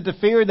 isn't it the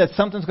fear that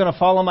something's going to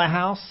fall on my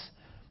house?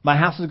 My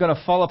house is going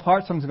to fall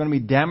apart. Something's going to be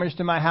damaged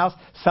in my house.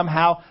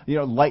 Somehow,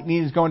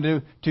 lightning is going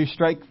to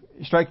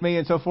strike me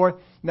and so forth.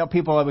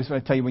 People always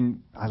want to tell you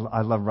when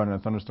I love running in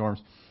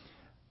thunderstorms.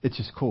 It's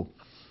just cool.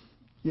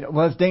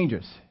 It's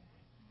dangerous.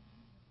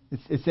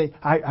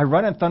 I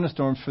run in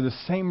thunderstorms for the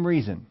same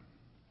reason.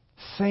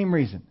 Same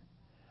reason.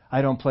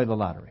 I don't play the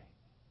lottery.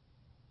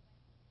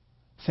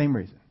 Same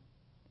reason.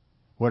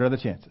 What are the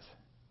chances?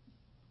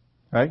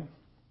 Right?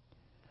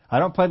 I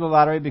don't play the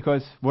lottery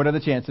because what are the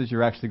chances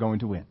you're actually going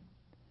to win?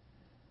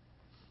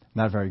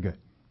 Not very good.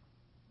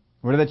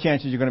 What are the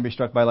chances you're going to be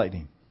struck by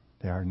lightning?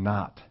 They are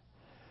not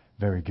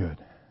very good.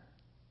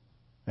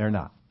 They're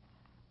not.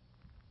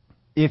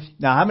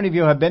 Now, how many of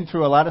you have been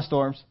through a lot of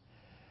storms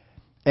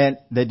and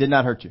they did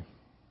not hurt you?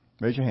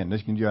 Raise your hand.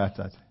 This can do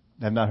outside.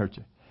 They have not hurt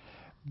you.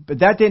 But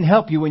that didn't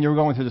help you when you were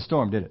going through the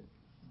storm, did it?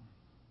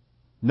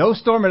 No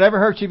storm had ever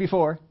hurt you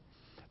before,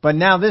 but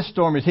now this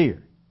storm is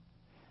here.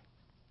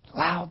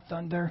 Loud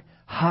thunder,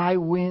 high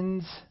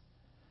winds.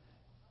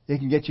 It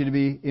can get you to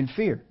be in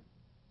fear.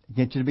 It can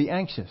get you to be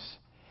anxious.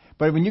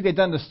 But when you get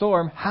done the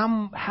storm,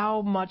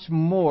 how much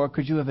more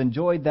could you have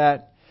enjoyed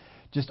that,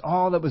 just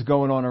all that was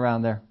going on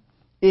around there,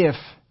 if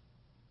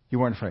you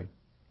weren't afraid?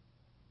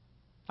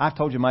 I've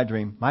told you my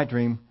dream,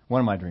 one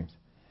of my dreams,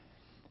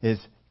 is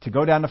to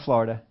go down to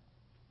Florida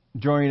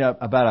during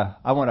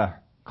I want a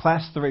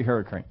Class 3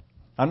 hurricane.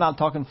 I'm not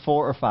talking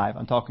 4 or 5.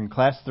 I'm talking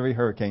Class 3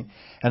 hurricane.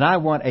 And I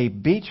want a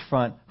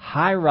beachfront,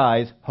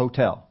 high-rise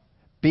hotel.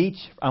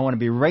 I want to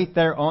be right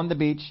there on the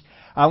beach.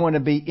 I want to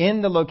be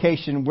in the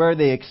location where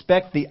they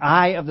expect the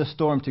eye of the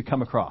storm to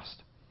come across.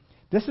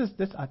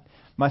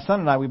 My son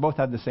and I, we both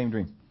had the same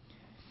dream.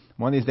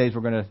 One of these days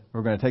we're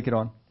going to take it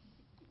on.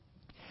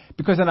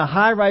 Because in a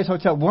high-rise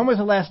hotel, when was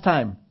the last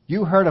time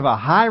you heard of a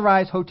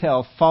high-rise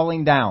hotel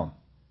falling down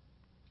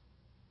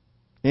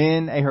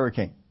in a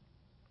hurricane?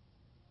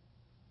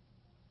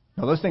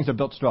 No, those things are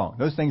built strong.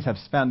 Those things have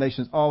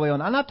foundations all the way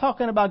on. I'm not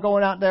talking about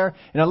going out there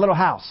in a little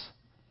house.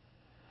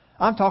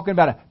 I'm talking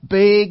about a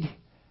big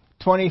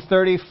 20,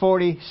 30,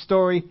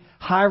 40-story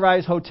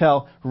high-rise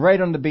hotel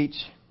right on the beach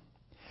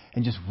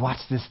and just watch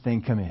this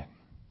thing come in.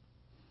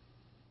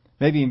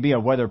 Maybe even be a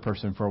weather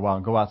person for a while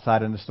and go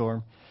outside in the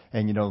storm.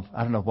 And,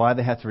 I don't know why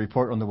they have to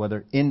report on the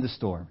weather in the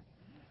storm.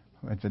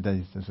 That's what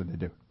they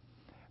do.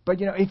 But,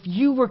 if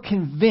you were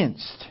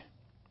convinced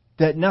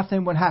that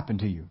nothing would happen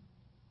to you,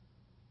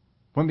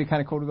 wouldn't it be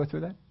kind of cool to go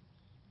through that?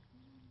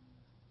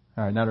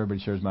 All right, not everybody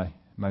shares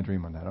my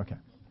dream on that. Okay.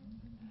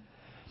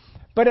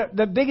 But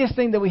the biggest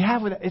thing that we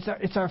have with it,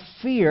 it's our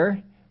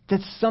fear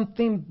that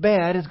something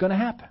bad is going to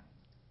happen.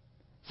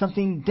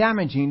 Something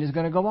damaging is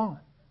going to go on.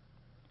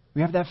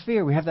 We have that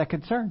fear. We have that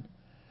concern.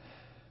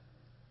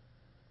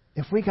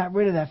 If we got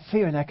rid of that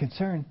fear and that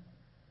concern,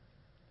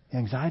 the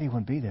anxiety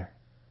wouldn't be there.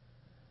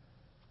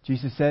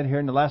 Jesus said here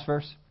in the last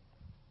verse,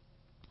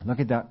 look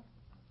at that.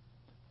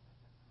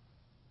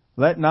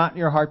 Let not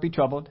your heart be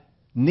troubled,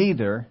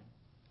 neither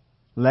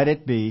let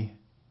it be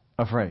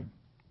afraid.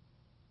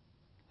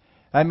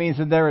 That means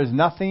that there is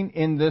nothing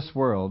in this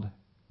world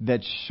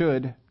that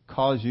should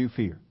cause you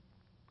fear.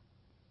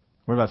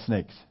 What about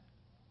snakes?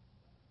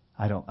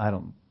 I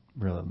don't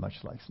really much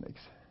like snakes.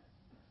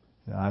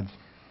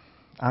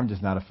 I'm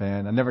just not a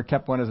fan. I never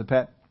kept one as a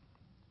pet.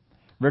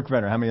 Rick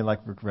Renner. How many like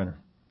Rick Renner?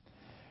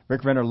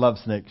 Rick Renner loved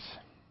snakes.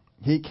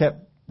 He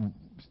kept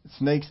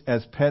snakes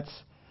as pets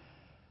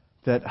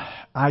that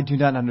I do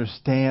not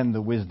understand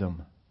the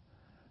wisdom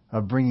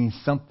of bringing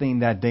something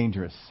that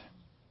dangerous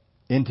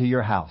into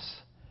your house.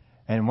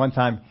 And one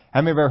time,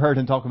 have you ever heard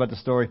him talk about the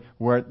story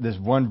where this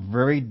one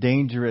very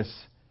dangerous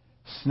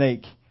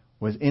snake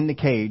was in the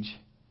cage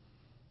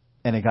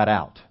and it got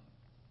out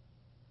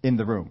in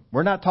the room?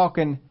 We're not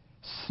talking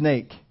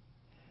snake.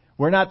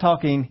 We're not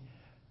talking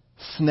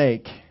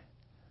snake.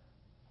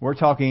 We're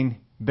talking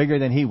bigger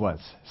than he was,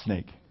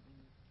 snake.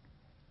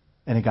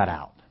 And it got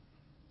out.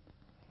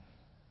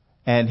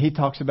 And he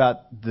talks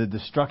about the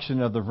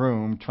destruction of the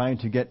room, trying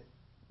to get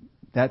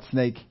that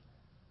snake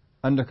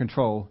under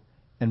control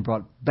and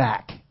brought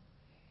back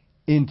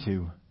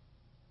into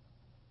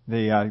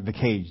the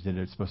cage that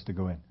it's supposed to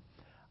go in.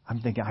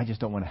 I'm thinking, I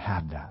just don't want to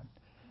have that.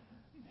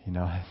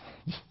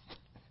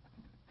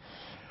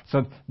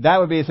 So that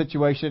would be a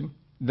situation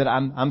that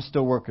I'm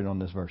still working on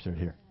this verse right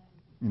here.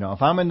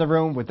 If I'm in the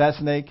room with that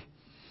snake,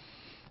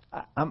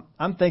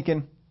 I'm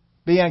thinking,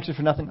 be anxious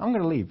for nothing. I'm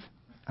going to leave.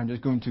 I'm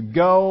just going to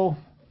go.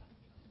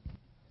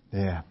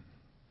 Yeah.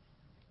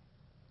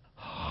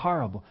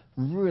 Horrible.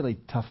 Really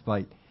tough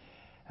bite.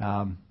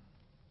 And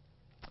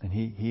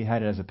he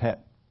had it as a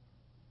pet.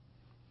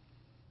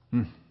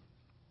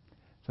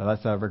 So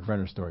that's Rick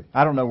Renner's story.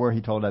 I don't know where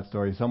he told that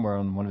story. Somewhere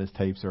on one of his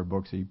tapes or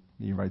books, he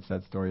writes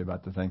that story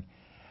about the thing.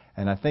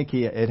 And I think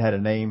it had a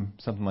name,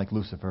 something like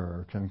Lucifer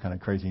or some kind of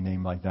crazy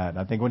name like that.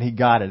 I think when he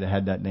got it, it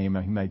had that name.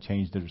 He might have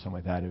changed it or something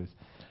like that. It was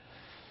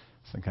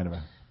some kind of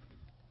a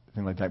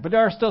thing like that. But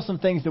there are still some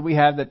things that we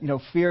have that,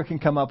 fear can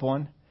come up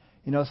on.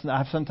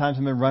 I've sometimes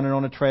been running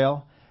on a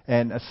trail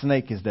and a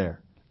snake is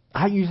there.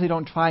 I usually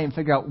don't try and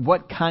figure out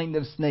what kind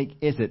of snake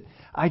is it.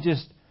 I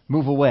just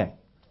move away.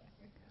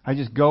 I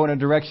just go in a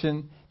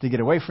direction to get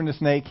away from the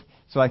snake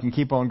so I can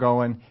keep on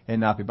going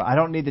and not be. But I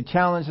don't need to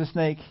challenge the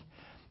snake.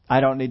 I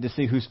don't need to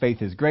see whose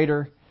faith is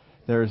greater.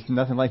 There's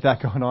nothing like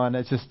that going on.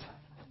 It's just,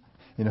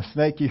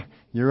 snake,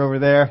 you're over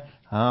there.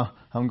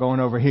 I'm going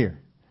over here.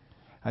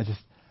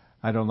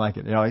 I don't like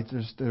it.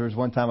 There was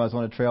one time I was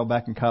on a trail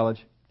back in college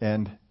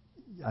and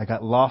I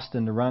got lost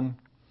in the run.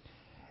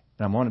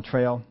 And I'm on a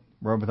trail.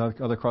 We're with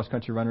other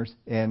cross-country runners.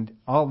 And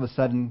all of a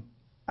sudden,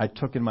 I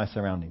took in my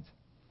surroundings.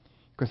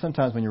 Because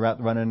sometimes when you're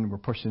out running, we're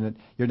pushing it,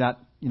 you're not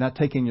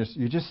taking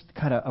you're just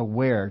kind of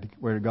aware to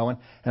where you're going.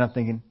 And I'm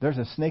thinking, there's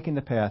a snake in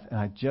the path, and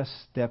I just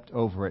stepped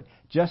over it.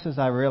 Just as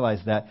I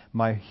realized that,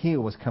 my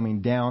heel was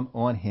coming down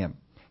on him.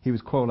 He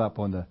was coiled up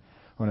on the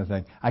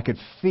thing. I could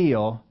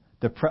feel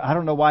I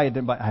don't know why it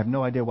didn't bite. I have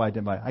no idea why it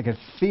didn't bite. I could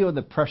feel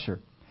the pressure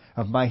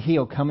of my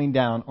heel coming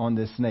down on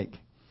this snake.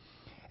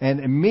 And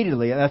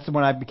immediately, that's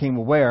when I became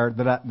aware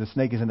that the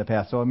snake is in the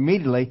path. So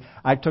immediately,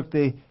 I took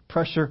the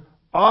pressure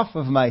off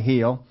of my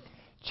heel,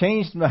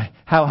 changed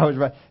how I was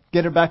running,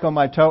 get it back on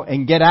my toe,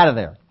 and get out of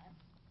there.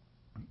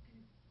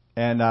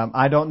 And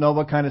I don't know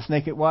what kind of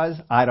snake it was.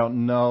 I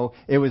don't know.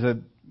 It was a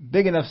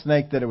big enough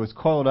snake that it was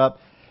coiled up,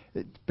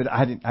 but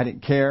I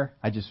didn't care.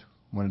 I just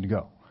wanted to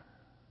go.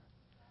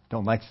 I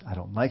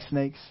don't like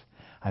snakes.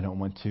 I don't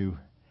want to.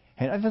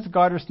 And if it's a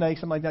garter snake,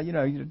 something like that,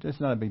 it's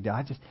not a big deal.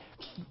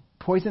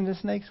 Poisonous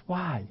snakes?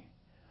 Why?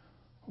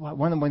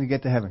 When am I going to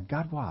get to heaven?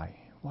 God, why?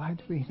 Why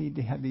do we need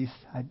to have these?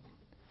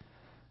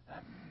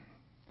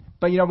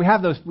 But we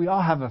have those. We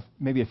all have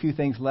maybe a few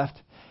things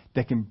left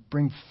that can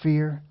bring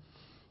fear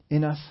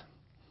in us.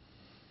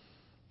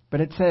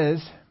 But it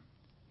says,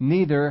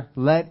 neither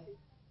let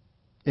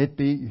it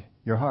be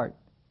your heart.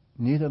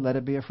 Neither let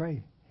it be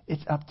afraid.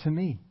 It's up to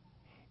me.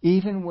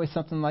 Even with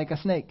something like a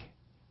snake,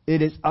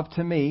 it is up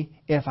to me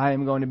if I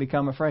am going to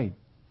become afraid.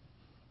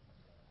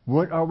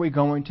 What are we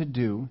going to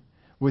do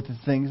with the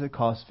things that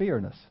cause fear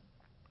in us?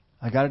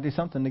 I got to do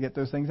something to get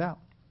those things out.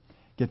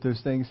 Get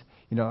those things.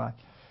 I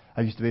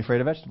used to be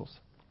afraid of vegetables.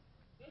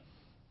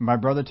 My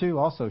brother too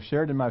also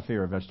shared in my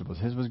fear of vegetables.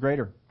 His was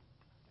greater,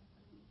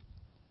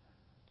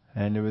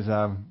 and it was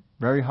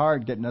very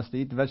hard getting us to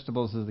eat the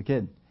vegetables as a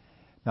kid.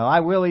 Now I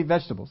will eat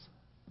vegetables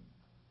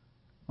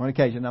on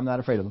occasion. I'm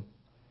not afraid of them.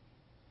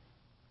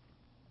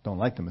 Don't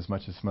like them as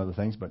much as some other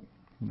things, but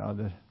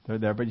they're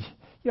there. But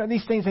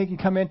these things, they can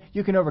come in.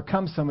 You can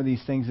overcome some of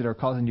these things that are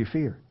causing you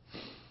fear.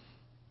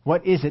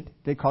 What is it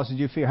that causes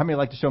you fear? How many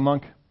like the show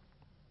Monk?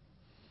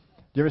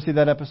 Did you ever see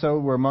that episode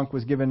where Monk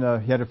was given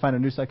he had to find a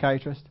new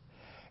psychiatrist?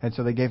 And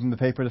so they gave him the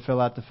paper to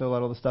fill out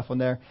all the stuff on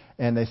there.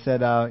 And they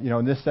said,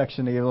 in this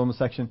section, they gave a little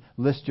section,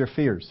 list your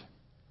fears.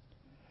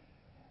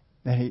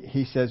 And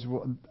he says,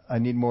 well, I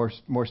need more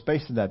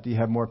space than that. Do you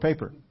have more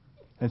paper?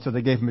 And so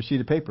they gave him a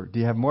sheet of paper. Do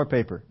you have more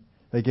paper?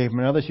 They gave him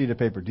another sheet of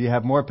paper. Do you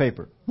have more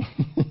paper?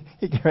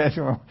 He's going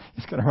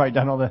to write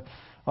down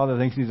all the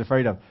things he's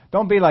afraid of.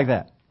 Don't be like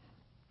that.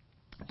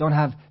 Don't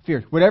have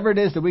fears. Whatever it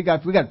is that we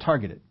got to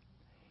target it.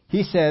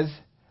 He says,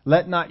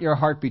 let not your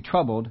heart be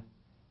troubled,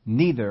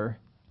 neither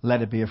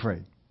let it be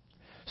afraid.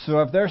 So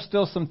if there's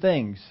still some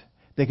things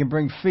that can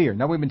bring fear.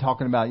 Now we've been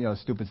talking about,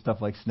 stupid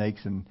stuff like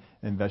snakes and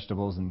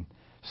vegetables and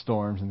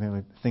storms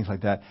and things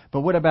like that.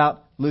 But what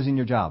about losing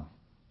your job?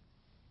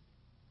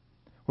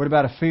 What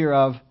about a fear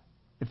of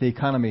if the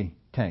economy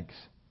tanks?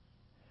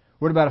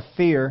 What about a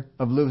fear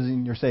of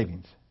losing your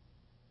savings?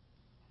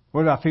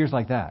 What about fears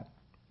like that?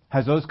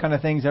 Has those kind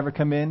of things ever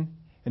come in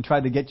and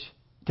tried to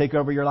take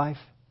over your life?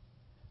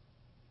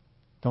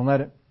 Don't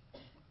let it.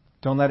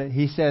 Don't let it.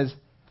 He says,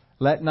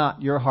 let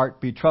not your heart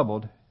be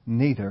troubled,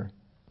 neither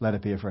let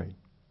it be afraid.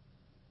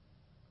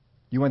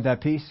 You want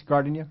that peace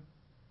guarding you?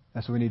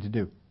 That's what we need to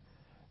do.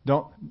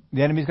 The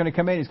enemy's going to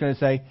come in. He's going to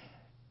say,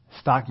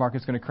 stock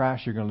market's going to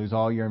crash. You're going to lose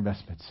all your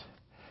investments.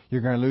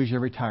 You're going to lose your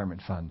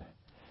retirement fund.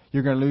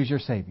 You're going to lose your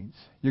savings.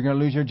 You're going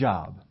to lose your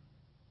job.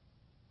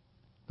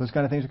 Those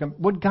kind of things are coming.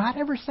 Would God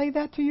ever say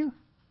that to you?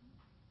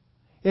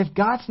 If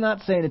God's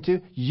not saying it to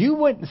you, you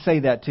wouldn't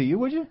say that to you,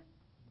 would you?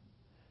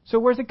 So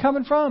where's it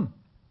coming from?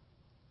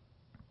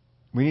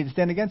 We need to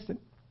stand against it.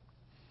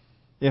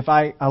 If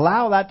I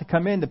allow that to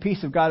come in, the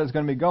peace of God is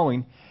going to be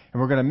going,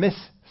 and we're going to miss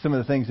some of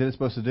the things that it's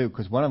supposed to do,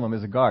 because one of them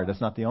is a guard.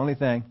 That's not the only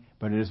thing,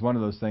 but it is one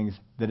of those things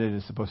that it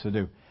is supposed to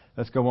do.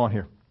 Let's go on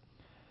here.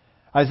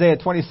 Isaiah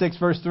 26,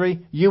 verse 3,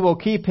 you will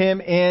keep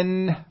him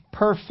in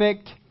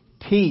perfect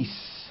peace,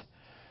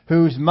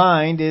 whose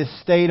mind is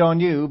stayed on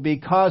you,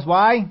 because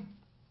why?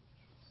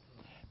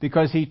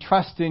 Because he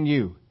trusts in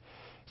you.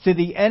 See,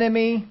 the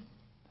enemy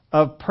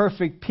of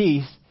perfect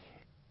peace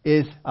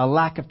is a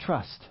lack of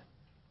trust.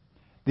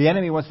 The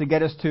enemy wants to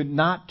get us to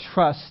not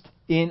trust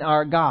in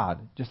our God,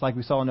 just like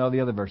we saw in all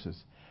the other verses.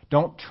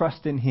 Don't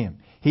trust in him.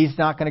 He's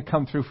not going to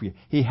come through for you.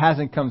 He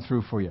hasn't come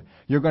through for you.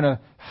 You're going to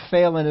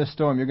fail in a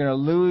storm. You're going to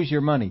lose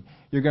your money.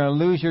 You're going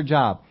to lose your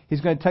job. He's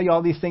going to tell you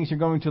all these things you're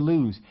going to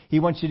lose. He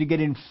wants you to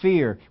get in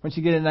fear. He wants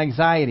you to get in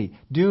anxiety.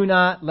 Do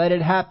not let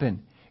it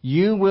happen.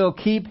 You will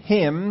keep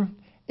him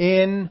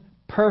in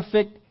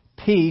perfect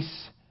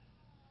peace,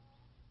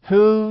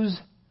 whose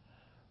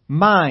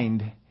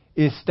mind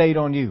is stayed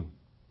on you.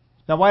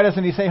 Now, why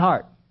doesn't he say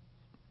heart?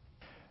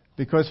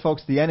 Because,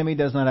 folks, the enemy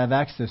does not have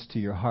access to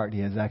your heart. He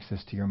has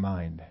access to your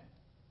mind.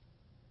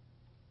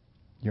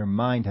 Your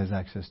mind has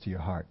access to your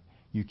heart.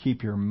 You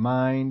keep your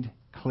mind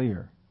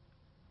clear.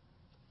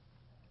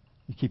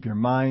 You keep your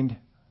mind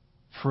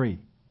free.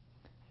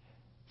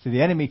 See,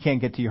 the enemy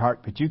can't get to your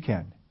heart, but you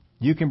can.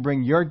 You can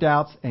bring your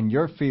doubts and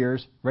your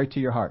fears right to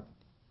your heart.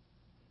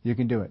 You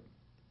can do it.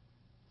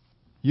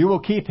 You will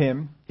keep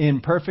him in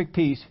perfect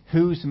peace,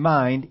 whose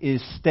mind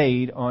is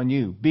stayed on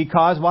you.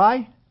 Because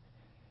why?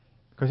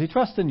 Because he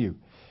trusts in you.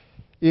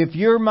 If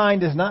your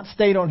mind is not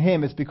stayed on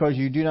him, it's because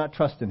you do not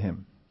trust in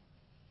him.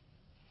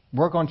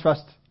 Work on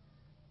trust.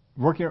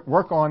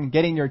 Work on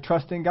getting your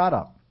trust in God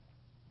up.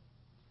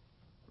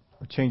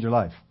 Or change your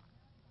life.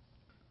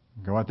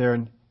 Go out there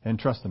and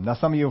trust him. Now,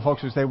 some of you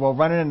folks will say, well,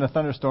 running in a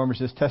thunderstorm is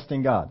just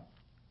testing God.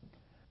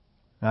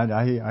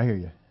 I hear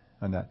you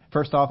on that.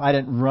 First off, I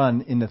didn't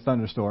run in the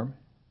thunderstorm.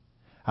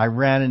 I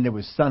ran and it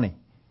was sunny.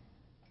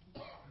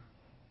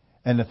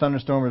 And the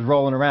thunderstorm was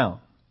rolling around.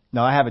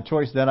 Now, I have a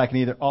choice then. I can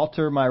either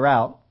alter my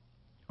route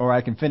or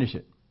I can finish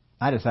it.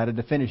 I decided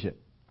to finish it.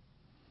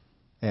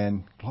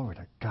 And glory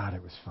to God,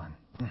 it was fun.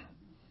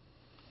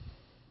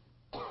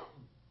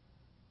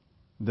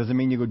 Doesn't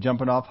mean you go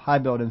jumping off high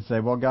buildings and say,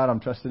 well, God, I'm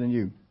trusting in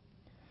you.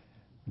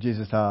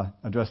 Jesus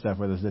addressed that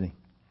with us, didn't he?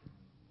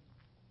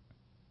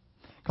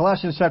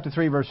 Colossians chapter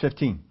 3, verse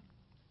 15.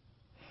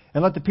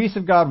 And let the peace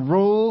of God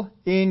rule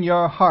in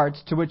your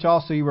hearts, to which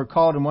also you were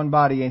called in one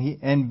body,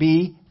 and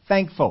be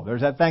thankful.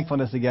 There's that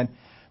thankfulness again.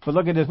 But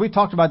look at this. We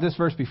talked about this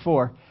verse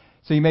before,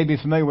 so you may be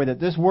familiar with it.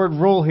 This word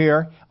rule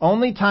here,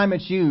 only time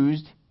it's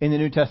used in the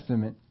New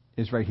Testament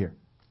is right here.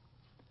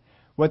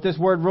 What this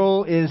word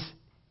rule is,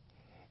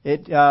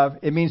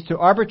 it means to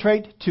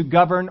arbitrate, to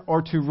govern,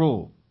 or to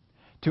rule.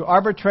 To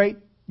arbitrate,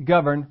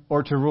 govern,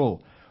 or to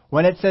rule.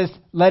 When it says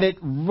let it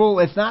rule,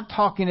 it's not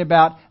talking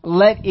about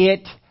let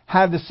it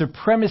have the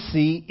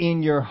supremacy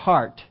in your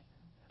heart.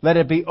 Let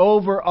it be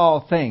over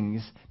all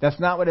things. That's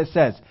not what it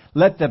says.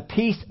 Let the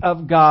peace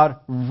of God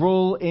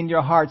rule in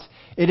your hearts.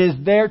 It is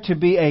there to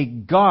be a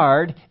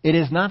guard. It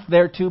is not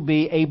there to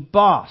be a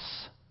boss.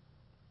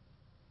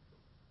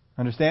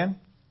 Understand?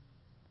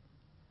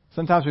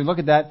 Sometimes we look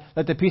at that,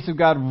 let the peace of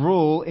God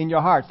rule in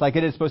your hearts, like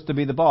it is supposed to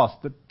be the boss.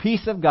 The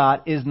peace of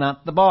God is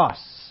not the boss.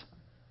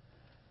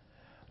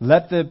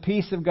 Let the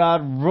peace of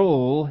God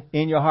rule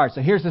in your heart.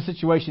 So here's the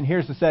situation,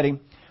 here's the setting.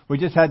 We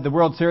just had the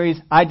World Series.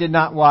 I did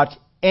not watch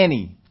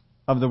any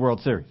of the World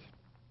Series.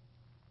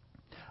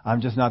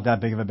 I'm just not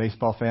that big of a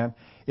baseball fan.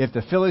 If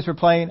the Phillies were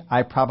playing,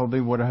 I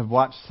probably would have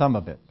watched some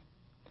of it.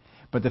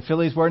 But the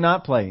Phillies were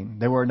not playing.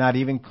 They were not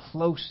even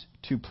close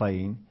to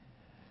playing.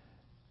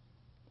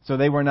 So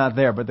they were not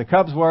there. But the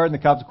Cubs were, and the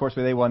Cubs, of course,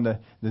 they won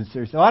the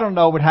series. So I don't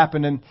know what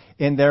happened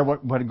in there,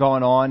 what had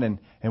gone on,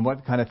 and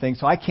what kind of thing.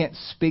 So I can't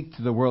speak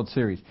to the World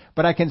Series.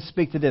 But I can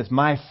speak to this.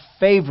 My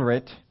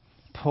favorite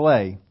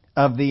play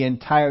of the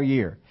entire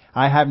year.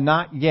 I have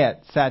not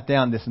yet sat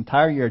down this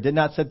entire year, did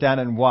not sit down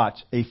and watch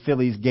a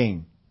Phillies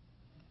game.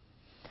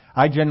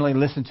 I generally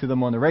listen to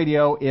them on the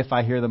radio if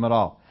I hear them at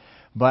all.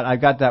 But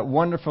I've got that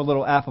wonderful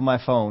little app on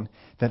my phone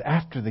that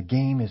after the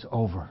game is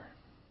over,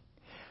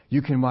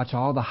 you can watch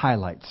all the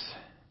highlights.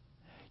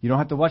 You don't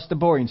have to watch the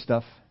boring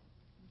stuff,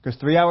 because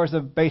 3 hours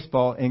of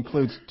baseball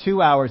includes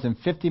 2 hours and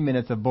 50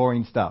 minutes of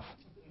boring stuff.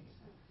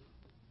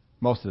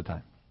 Most of the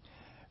time.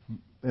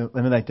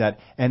 Eliminate that.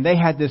 And they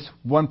had this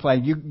one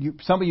play.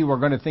 Some of you are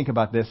going to think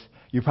about this.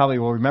 You probably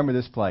will remember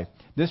this play.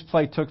 This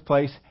play took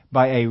place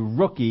by a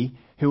rookie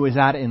who was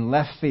out in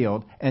left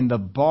field, and the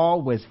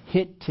ball was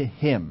hit to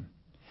him.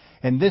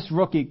 And this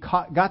rookie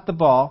got the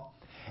ball,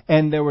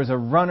 and there was a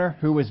runner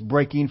who was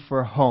breaking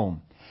for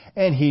home.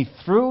 And he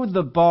threw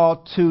the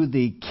ball to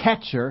the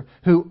catcher,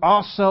 who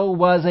also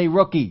was a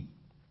rookie.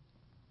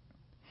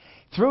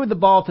 Threw the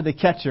ball to the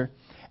catcher,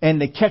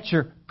 and the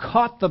catcher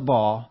caught the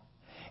ball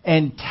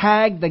and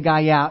tagged the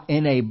guy out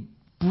in a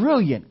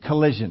brilliant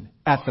collision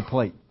at the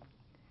plate.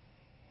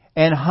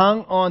 And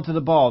hung on to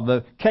the ball.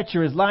 The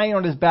catcher is lying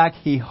on his back.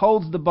 He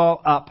holds the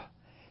ball up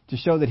to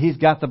show that he's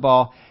got the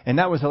ball. And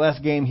that was the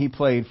last game he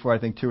played for, I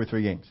think, 2 or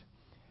 3 games.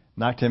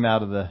 Knocked him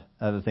out of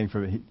the thing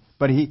for it.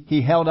 But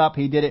he held up.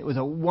 He did it. It was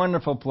a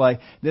wonderful play.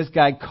 This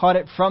guy caught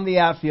it from the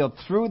outfield,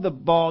 threw the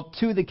ball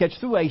to the catcher,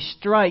 threw a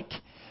strike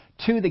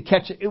to the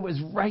catcher. It was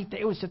right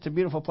there. It was such a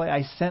beautiful play.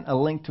 I sent a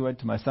link to it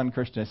to my son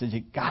Christian. I said,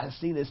 you got to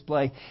see this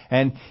play.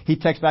 And he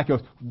texts back and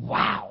goes,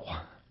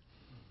 wow.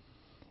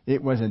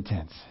 It was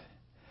intense.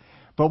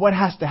 But what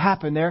has to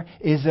happen there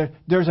is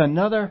there's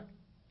another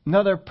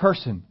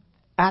person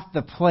at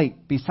the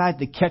plate beside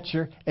the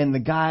catcher and the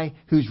guy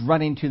who's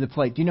running to the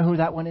plate. Do you know who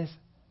that one is?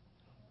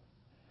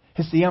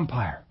 It's the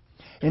umpire.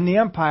 And the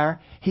umpire,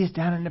 he's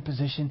down in a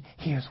position,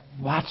 he is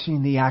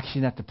watching the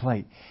action at the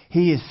plate.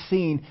 He is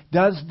seeing,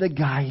 does the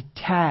guy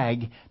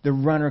tag the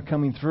runner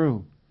coming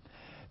through?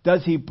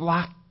 Does he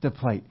block the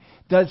plate?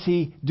 Does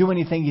he do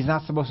anything he's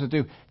not supposed to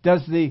do?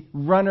 Does the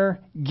runner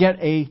get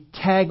a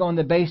tag on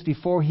the base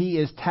before he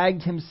is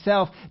tagged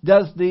himself?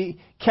 Does the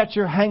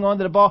catcher hang on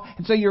to the ball?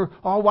 And so you're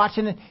all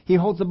watching it. He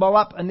holds the ball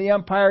up and the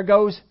umpire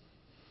goes,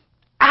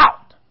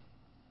 out!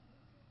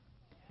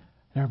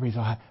 And everybody's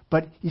all happy.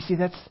 But you see,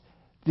 that's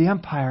the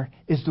umpire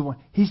is the one.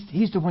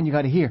 He's the one you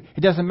got to hear.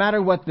 It doesn't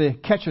matter what the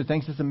catcher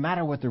thinks. It doesn't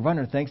matter what the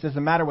runner thinks. It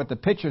doesn't matter what the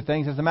pitcher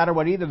thinks. It doesn't matter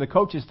what either of the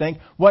coaches think.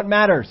 What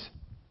matters?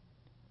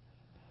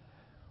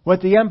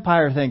 What the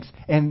umpire thinks.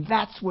 And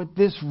that's what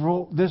this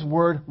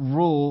word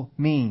rule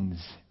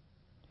means.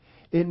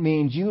 It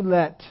means you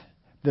let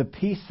the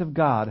peace of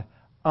God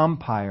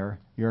umpire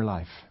your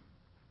life.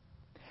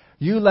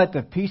 You let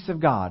the peace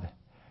of God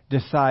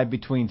decide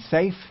between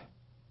safe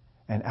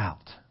and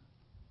out.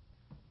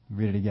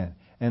 Read it again.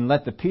 And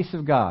let the peace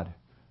of God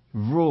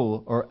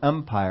rule or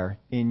umpire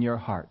in your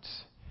hearts,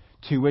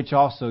 to which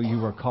also you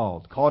were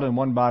called. Called in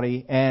one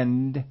body,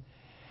 and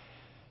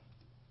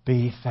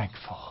be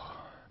thankful.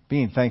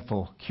 Being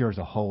thankful cures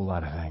a whole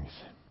lot of things.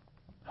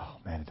 Oh,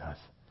 man, it does.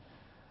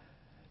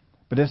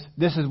 But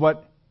this is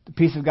what the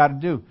peace of God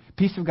will do.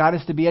 Peace of God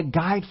is to be a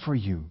guide for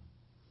you.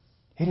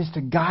 It is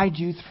to guide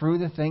you through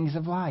the things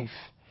of life.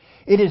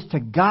 It is to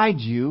guide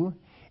you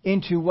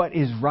into what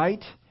is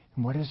right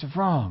and what is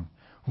wrong.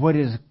 What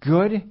is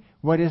good,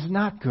 what is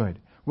not good.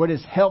 What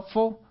is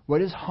helpful,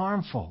 what is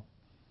harmful.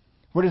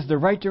 What is the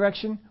right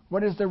direction,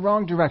 what is the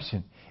wrong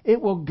direction.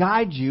 It will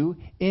guide you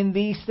in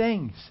these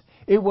things.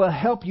 It will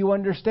help you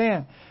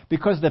understand.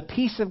 Because the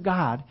peace of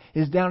God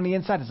is down on the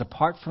inside. It's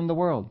apart from the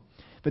world.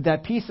 But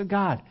that peace of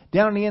God,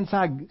 down on the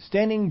inside,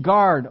 standing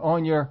guard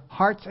on your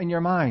hearts and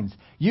your minds,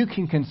 you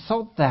can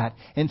consult that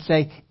and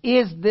say,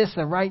 is this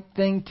the right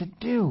thing to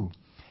do?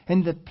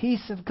 And the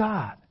peace of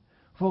God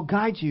will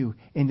guide you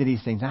into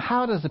these things. Now,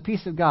 how does the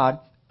peace of God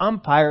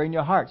umpire in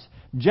your hearts?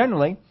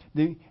 Generally,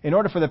 in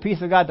order for the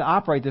peace of God to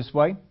operate this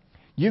way,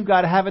 you've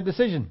got to have a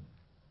decision.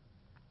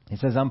 It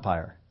says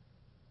umpire.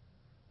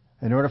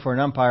 In order for an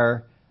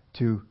umpire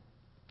to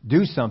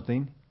do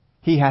something,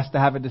 he has to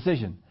have a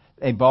decision.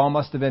 A ball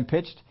must have been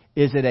pitched.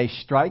 Is it a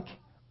strike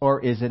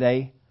or is it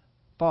a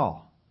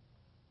ball?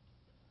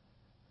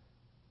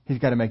 He's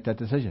got to make that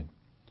decision.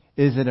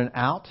 Is it an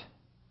out?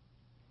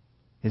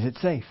 Is it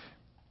safe?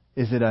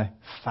 Is it a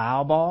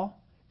foul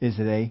ball? Is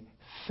it a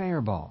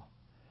fair ball?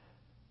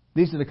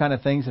 These are the kind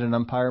of things that an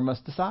umpire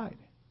must decide.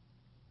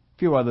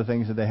 few other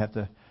things that they have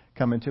to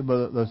come into,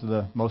 but those are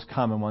the most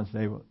common ones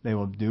they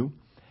will do.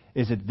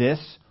 Is it this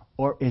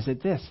or is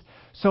it this?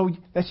 So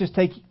let's just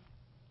take,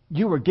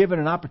 you were given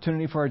an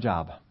opportunity for a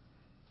job.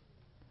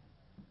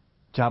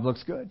 Job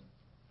looks good.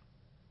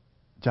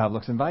 Job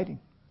looks inviting.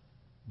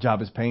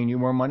 Job is paying you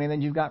more money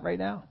than you've got right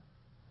now.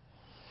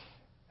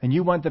 And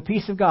you want the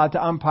peace of God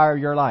to umpire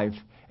your life.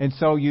 And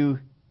so you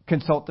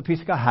consult the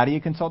peace of God. How do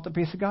you consult the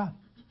peace of God?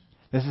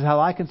 This is how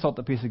I consult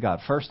the peace of God.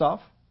 First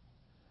off,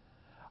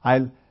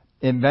 I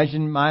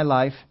envision my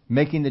life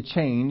making the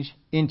change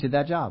into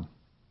that job.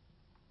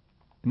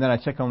 And then I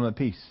check on the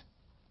peace.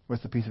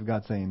 What's the peace of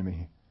God saying to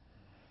me?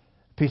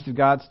 Peace of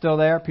God still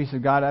there? Peace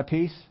of God at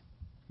peace?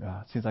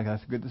 It seems like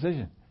that's a good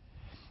decision.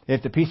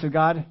 If the peace of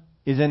God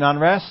is in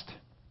unrest,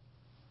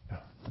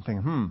 I'm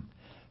thinking,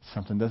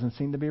 something doesn't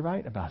seem to be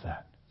right about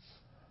that.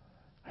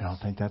 I don't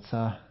think that's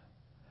a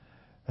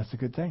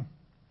good thing.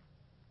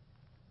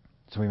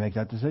 So we make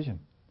that decision.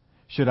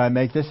 Should I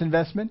make this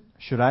investment?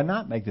 Should I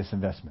not make this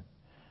investment?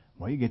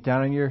 Well, you get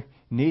down on your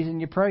knees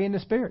and you pray in the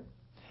Spirit.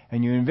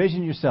 And you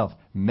envision yourself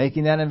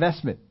making that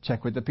investment.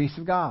 Check with the peace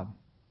of God.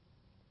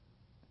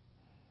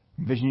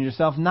 Envision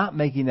yourself not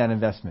making that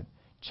investment.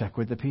 Check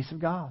with the peace of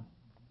God.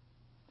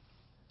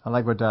 I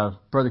like what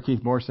Brother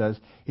Keith Moore says.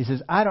 He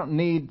says, I don't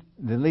need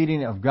the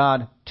leading of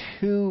God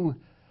to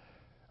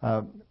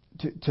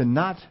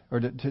not, or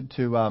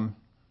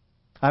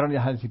I don't know,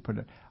 how does he put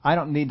it? I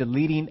don't need the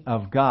leading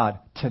of God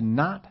to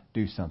not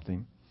do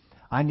something.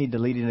 I need the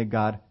leading of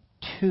God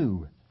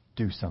to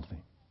do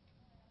something.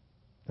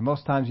 And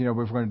most times, if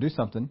we're going to do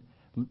something,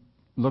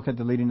 look at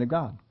the leading of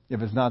God.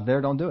 If it's not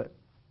there, don't do it.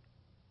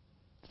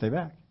 Stay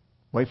back.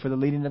 Wait for the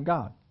leading of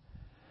God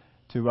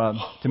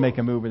to make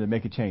a move or to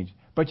make a change.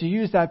 But you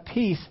use that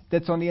peace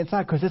that's on the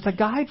inside because it's a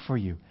guide for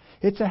you.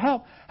 It's a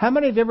help. How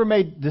many have ever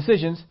made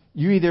decisions?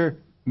 You either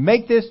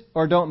make this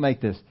or don't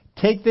make this.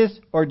 Take this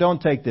or don't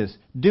take this.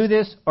 Do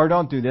this or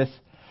don't do this.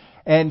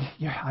 And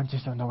I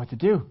just don't know what to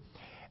do.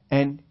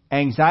 And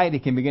anxiety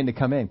can begin to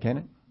come in, can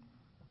it?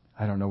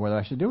 I don't know whether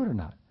I should do it or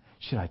not.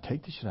 Should I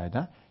take this? Should I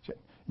not?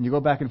 And you go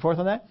back and forth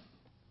on that.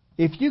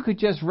 If you could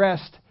just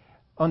rest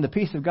on the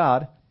peace of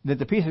God, that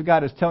the peace of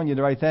God is telling you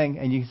the right thing,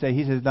 and you can say,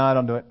 He says, no, I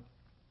don't do it.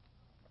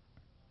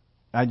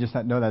 I just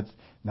know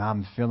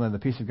I'm feeling the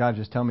peace of God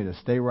just telling me to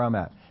stay where I'm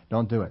at.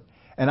 Don't do it.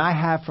 And I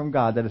have from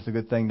God that it's a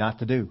good thing not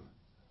to do.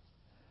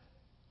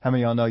 How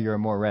many of y'all know you're at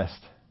more rest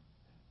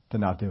to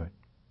not do it?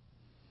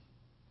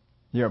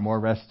 You're at more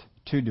rest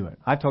to do it.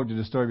 I told you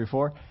the story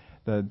before.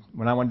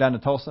 When I went down to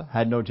Tulsa,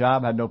 had no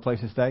job, had no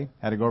place to stay,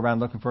 had to go around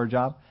looking for a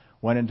job.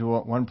 Went into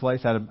one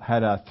place,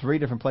 had 3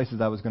 different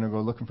places I was going to go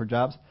looking for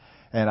jobs.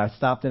 And I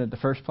stopped in at the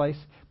first place,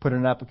 put in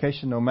an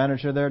application, no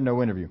manager there,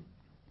 no interview.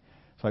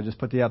 So I just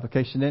put the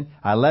application in.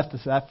 I left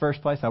that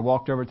first place. I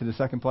walked over to the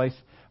second place.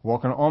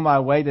 Walking on my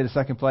way to the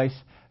second place,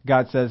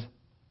 God says,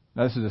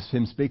 now this is just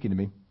Him speaking to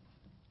me.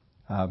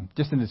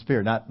 Just in the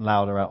Spirit, not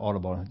loud or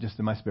audible, just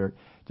in my spirit.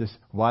 Just,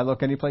 why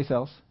look anyplace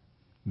else?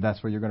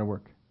 That's where you're going to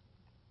work.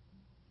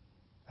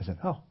 I said,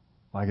 well,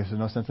 I guess there's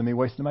no sense in me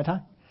wasting my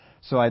time.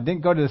 So I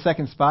didn't go to the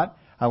second spot.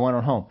 I went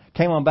on home.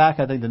 Came on back,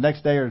 I think the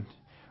next day or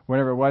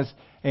whenever it was,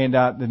 and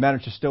the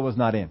manager still was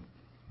not in.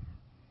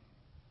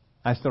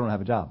 I still don't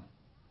have a job.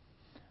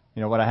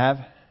 You know what I have?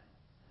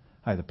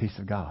 I have the peace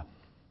of God.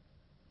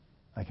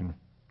 I can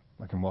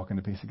walk in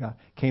the peace of God.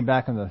 Came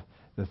back on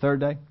the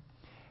third day.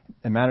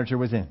 The manager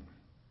was in.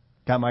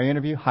 Got my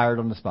interview, hired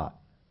on the spot.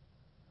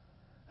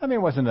 I mean,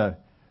 it wasn't a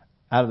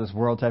out of this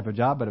world type of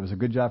job, but it was a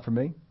good job for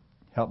me.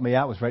 Helped me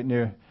out. Was right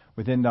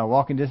within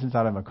walking distance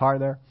out of a car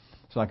there,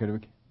 so I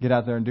could get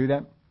out there and do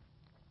that.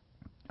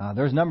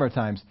 There's a number of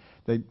times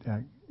that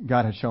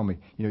God had shown me,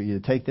 either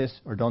take this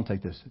or don't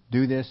take this.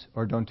 Do this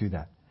or don't do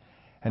that.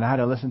 And I had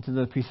to listen to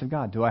the peace of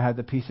God. Do I have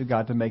the peace of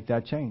God to make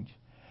that change?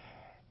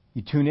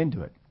 You tune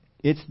into it.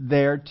 It's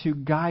there to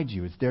guide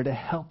you. It's there to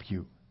help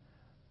you.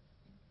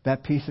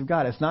 That peace of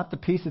God. It's not the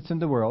peace that's in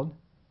the world.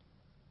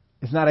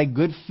 It's not a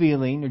good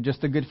feeling or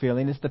just a good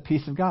feeling. It's the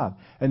peace of God.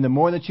 And the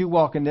more that you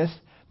walk in this,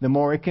 the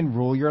more it can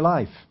rule your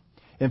life.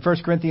 In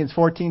 1 Corinthians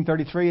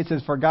 14:33, it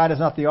says, for God is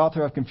not the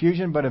author of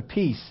confusion, but of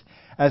peace,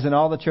 as in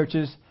all the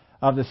churches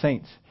of the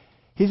saints.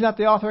 He's not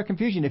the author of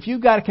confusion. If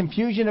you've got a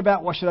confusion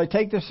about, well, should I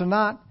take this or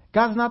not?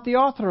 God's not the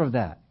author of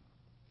that.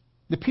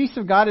 The peace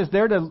of God is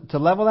there to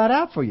level that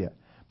out for you.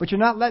 But you're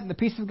not letting the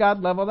peace of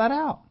God level that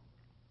out.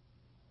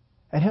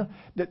 And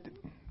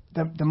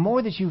the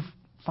more that you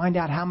find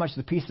out how much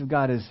the peace of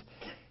God is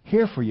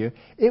here for you,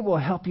 it will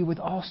help you with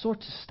all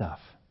sorts of stuff.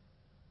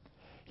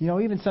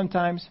 Even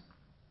sometimes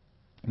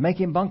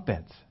making bunk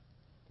beds.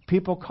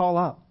 People call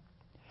up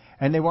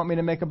and they want me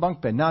to make a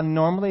bunk bed. Now,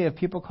 normally if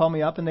people call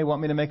me up and they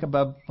want me to make a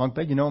bunk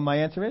bed, you know what my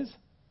answer is?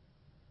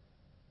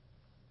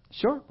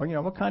 Sure.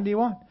 Well, what kind do you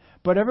want?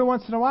 But every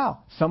once in a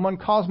while, someone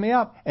calls me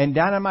up and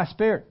down in my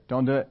spirit,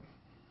 don't do it.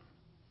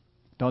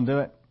 Don't do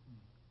it.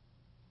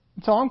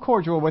 So I'm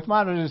cordial with them.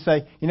 I don't just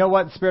say, you know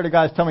what? The Spirit of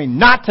God is telling me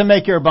not to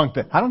make your bunk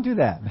bed. I don't do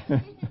that.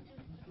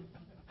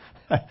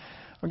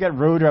 I'll get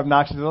rude or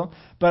obnoxious with them.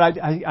 But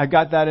I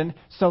got that in.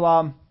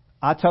 So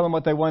I tell them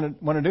what they want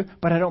to do,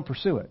 but I don't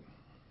pursue it.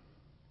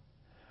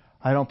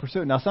 I don't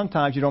pursue it. Now,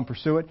 sometimes you don't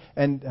pursue it,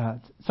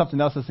 and something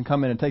else doesn't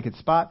come in and take its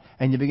spot,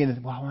 and you begin to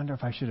think, well, I wonder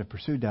if I should have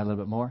pursued that a little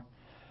bit more.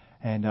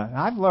 And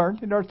I've learned,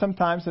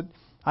 sometimes that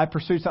I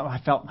pursued something, I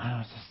felt,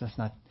 that's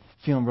not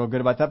feeling real good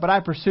about that, but I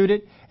pursued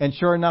it, and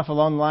sure enough,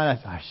 along the line, I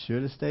thought, I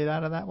should have stayed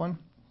out of that one.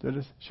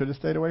 Should have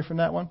stayed away from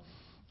that one.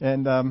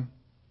 And,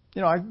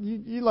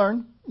 you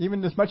learn,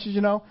 even as much as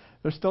you know,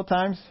 there's still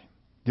times,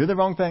 do the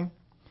wrong thing.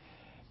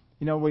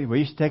 Where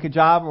you should take a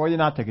job or you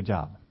not take a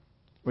job.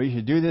 Where you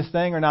should do this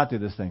thing or not do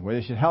this thing. Whether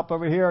you should help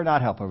over here or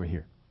not help over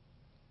here.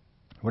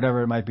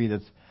 Whatever it might be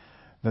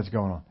that's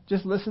going on.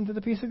 Just listen to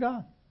the peace of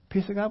God.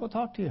 Peace of God will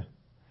talk to you.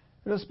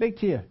 It'll speak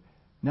to you.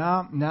 No,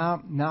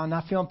 I'm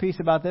not feeling peace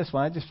about this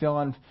one. I just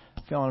feel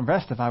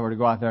unrest if I were to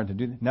go out there and to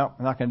do this. No,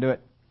 I'm not going to do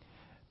it.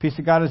 Peace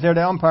of God is there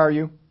to umpire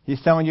you.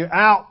 He's telling you,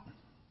 out.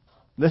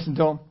 Listen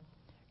to him.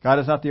 God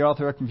is not the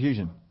author of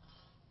confusion.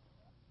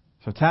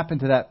 So tap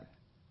into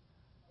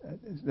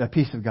that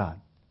peace of God.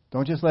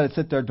 Don't just let it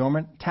sit there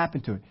dormant. Tap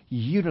into it.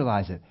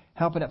 Utilize it.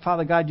 Help it.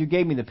 Father God, you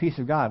gave me the peace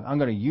of God. I'm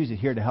going to use it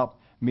here to help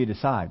me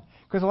decide.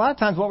 Because a lot of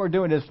times what we're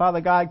doing is,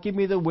 Father God, give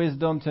me the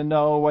wisdom to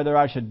know whether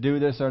I should do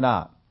this or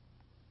not.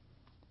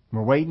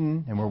 We're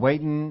waiting, and we're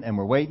waiting, and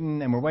we're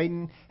waiting, and we're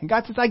waiting. And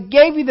God says, I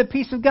gave you the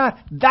peace of God.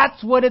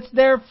 That's what it's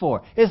there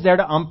for. It's there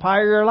to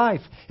umpire your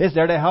life. It's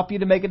there to help you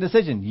to make a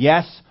decision.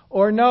 Yes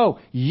or no.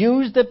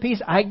 Use the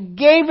peace. I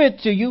gave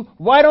it to you.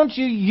 Why don't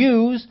you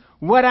use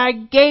what I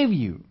gave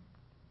you?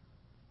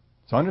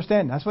 So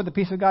understand, that's what the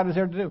peace of God is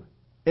there to do.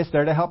 It's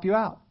there to help you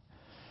out.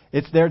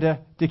 It's there to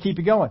keep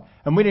you going.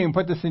 And we didn't even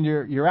put this in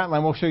your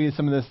outline. We'll show you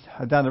some of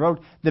this down the road.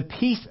 The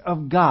peace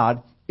of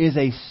God is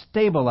a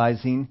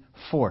stabilizing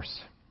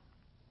force.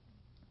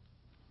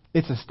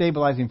 It's a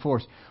stabilizing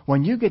force.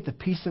 When you get the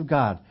peace of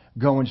God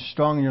going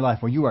strong in your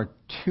life, when you are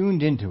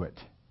tuned into it,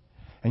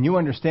 and you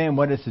understand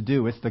what it's to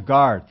do, it's the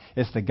guard,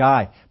 it's the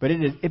guide, but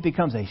it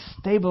becomes a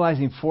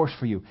stabilizing force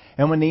for you.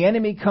 And when the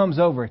enemy comes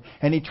over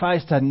and he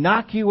tries to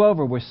knock you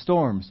over with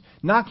storms,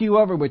 knock you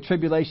over with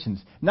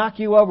tribulations, knock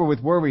you over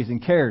with worries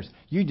and cares,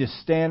 you just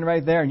stand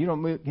right there and you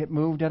don't get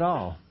moved at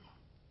all.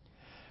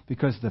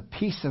 Because the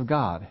peace of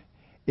God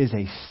is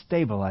a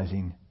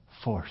stabilizing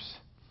force.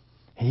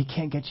 And he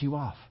can't get you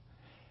off.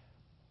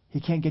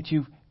 He can't get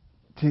you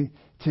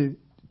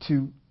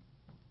to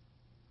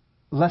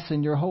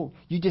lessen your hold.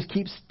 You just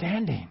keep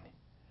standing.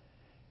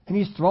 And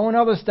he's throwing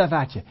other stuff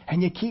at you.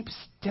 And you keep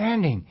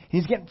standing.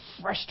 He's getting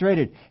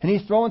frustrated. And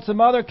he's throwing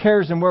some other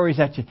cares and worries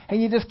at you.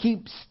 And you just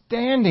keep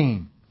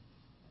standing.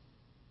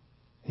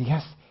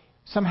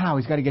 Somehow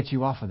he's got to get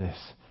you off of this.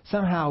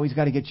 Somehow he's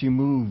got to get you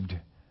moved.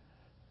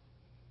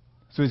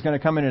 So he's going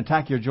to come in and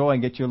attack your joy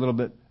and get you a little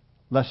bit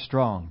less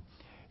strong.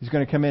 He's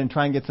going to come in and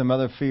try and get some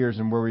other fears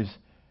and worries.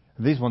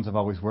 These ones have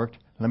always worked.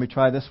 Let me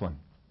try this one.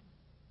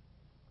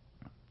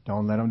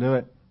 Don't let them do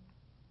it.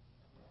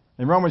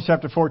 In Romans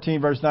chapter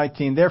 14, verse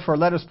 19, therefore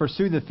let us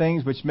pursue the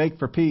things which make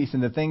for peace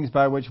and the things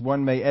by which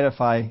one may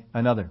edify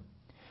another.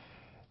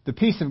 The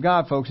peace of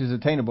God, folks, is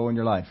attainable in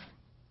your life.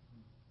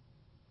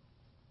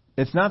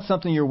 It's not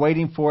something you're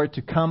waiting for it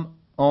to come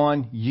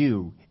on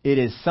you. It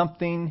is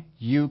something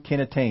you can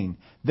attain.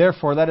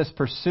 Therefore, let us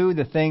pursue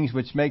the things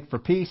which make for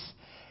peace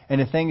and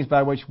the things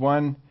by which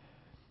one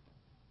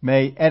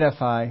may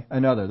edify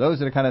another.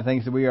 Those are the kind of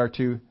things that we are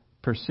to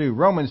pursue.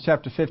 Romans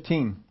chapter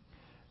 15,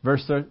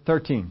 verse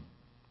 13.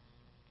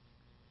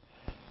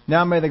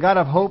 Now may the God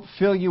of hope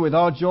fill you with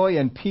all joy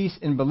and peace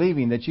in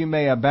believing, that you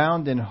may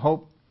abound in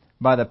hope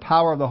by the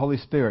power of the Holy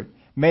Spirit.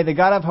 May the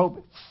God of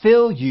hope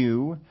fill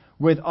you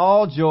with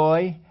all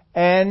joy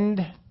and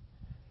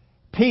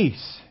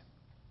peace.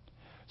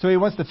 So he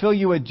wants to fill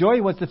you with joy.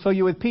 He wants to fill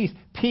you with peace.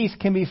 Peace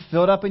can be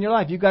filled up in your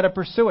life. You've got to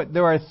pursue it.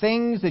 There are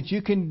things that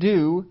you can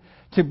do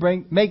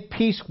to make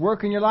peace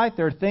work in your life.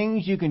 There are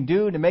things you can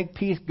do to make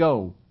peace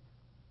go.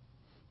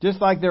 Just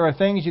like there are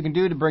things you can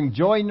do to bring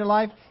joy in your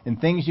life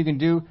and things you can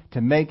do to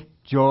make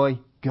joy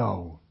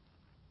go.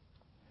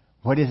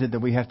 What is it that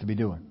we have to be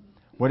doing?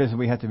 What is it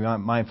we have to be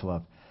mindful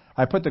of?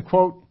 I put the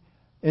quote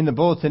in the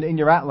bulletin in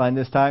your outline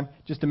this time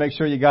just to make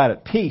sure you got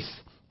it. Peace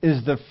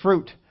is the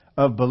fruit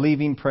of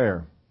believing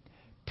prayer.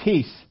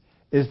 Peace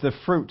is the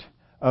fruit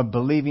of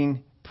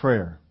believing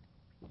prayer.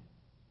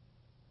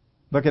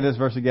 Look at this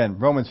verse again.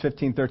 Romans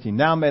 15:13.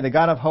 Now may the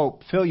God of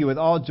hope fill you with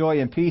all joy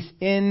and peace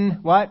in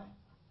what?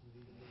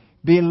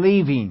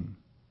 Believing.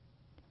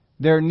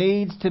 There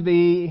needs to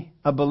be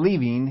a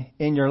believing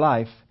in your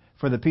life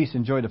for the peace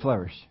and joy to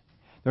flourish.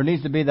 There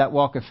needs to be that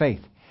walk of faith.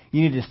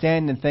 You need to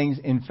stand in things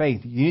in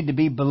faith. You need to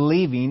be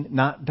believing,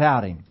 not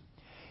doubting.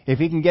 If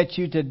he can get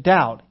you to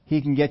doubt,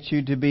 he can get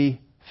you to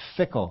be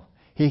fickle.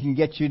 He can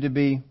get you to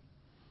be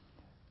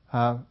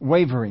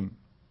wavering.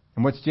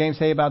 And what's James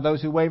say about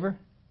those who waver?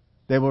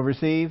 They will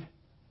receive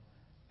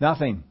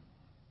nothing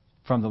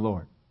from the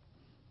Lord.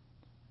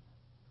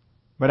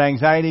 When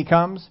anxiety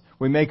comes,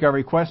 we make our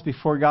request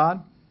before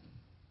God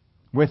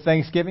with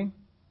thanksgiving.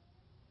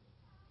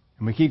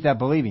 And we keep that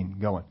believing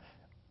going.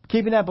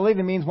 Keeping that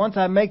believing means once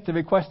I make the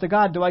request to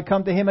God, do I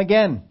come to Him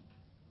again?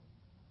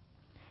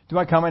 Do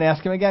I come and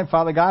ask Him again?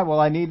 Father God, well,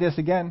 I need this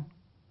again.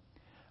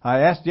 I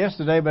asked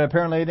yesterday, but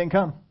apparently it didn't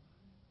come.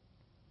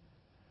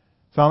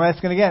 So I'm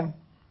asking again.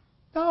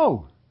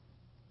 No.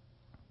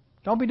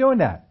 Don't be doing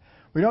that.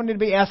 We don't need to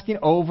be asking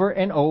over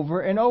and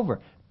over and over.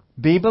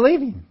 Be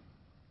believing.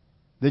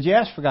 Did you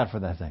ask for God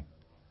for that thing?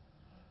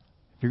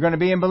 If you're going to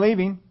be in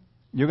believing,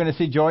 you're going to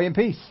see joy and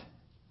peace.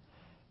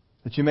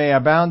 That you may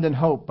abound in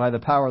hope by the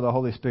power of the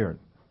Holy Spirit.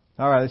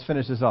 All right, let's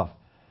finish this off.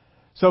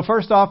 So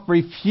first off,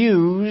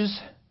 refuse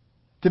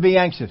to be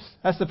anxious.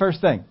 That's the first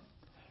thing.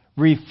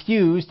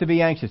 Refuse to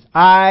be anxious.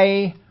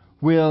 I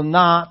will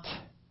not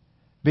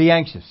be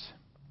anxious.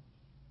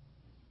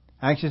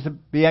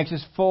 Be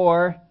anxious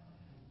for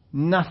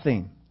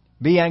nothing.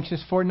 Be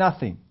anxious for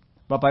nothing.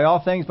 But by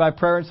all things, by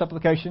prayer and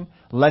supplication,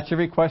 let your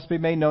requests be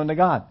made known to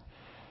God.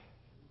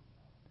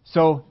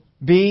 So,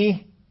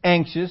 be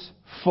anxious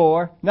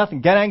for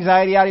nothing. Get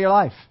anxiety out of your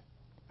life.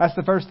 That's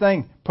the first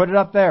thing. Put it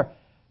up there.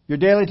 Your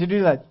daily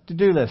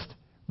to-do list.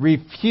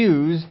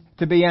 Refuse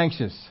to be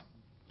anxious.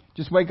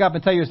 Just wake up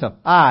and tell yourself,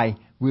 I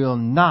will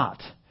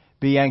not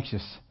be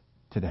anxious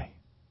today.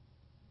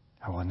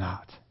 I will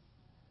not.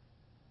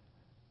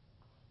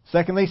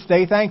 Secondly,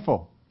 stay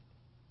thankful.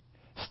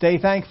 Stay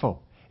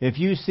thankful. If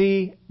you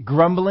see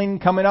grumbling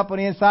coming up on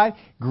the inside,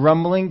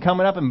 grumbling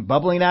coming up and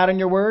bubbling out in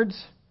your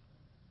words,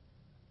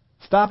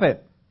 stop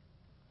it.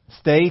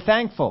 Stay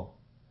thankful.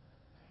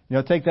 You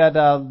know, take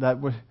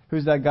that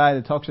who's that guy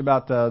that talks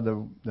about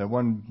the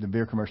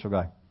beer commercial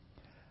guy?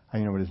 I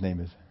don't know what his name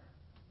is.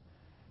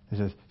 He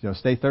says,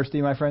 stay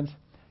thirsty, my friends.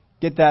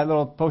 Get that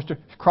little poster,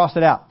 cross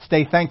it out.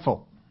 Stay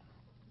thankful.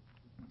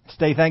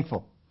 Stay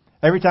thankful.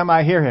 Every time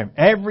I hear him,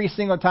 every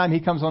single time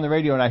he comes on the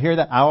radio and I hear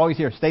that, I always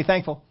hear, stay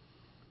thankful.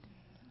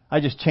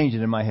 I just change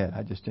it in my head.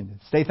 I just change it.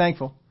 Stay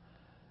thankful.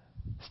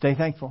 Stay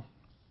thankful.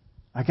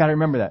 I got to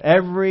remember that.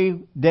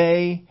 Every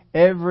day,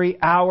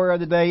 every hour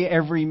of the day,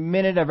 every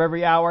minute of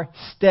every hour,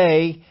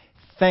 stay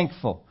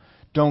thankful.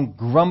 Don't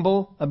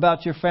grumble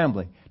about your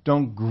family.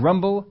 Don't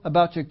grumble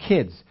about your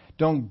kids.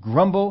 Don't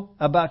grumble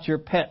about your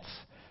pets.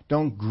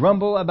 Don't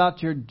grumble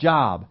about your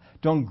job.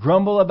 Don't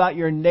grumble about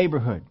your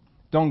neighborhood.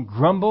 Don't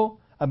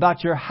grumble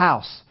about your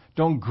house.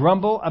 Don't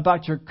grumble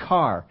about your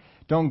car.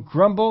 Don't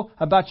grumble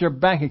about your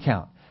bank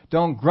account.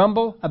 Don't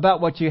grumble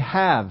about what you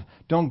have.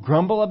 Don't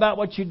grumble about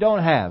what you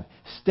don't have.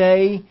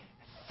 Stay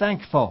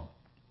thankful.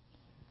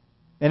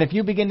 And if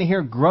you begin to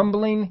hear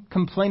grumbling,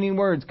 complaining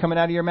words coming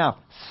out of your mouth,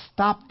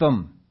 stop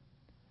them.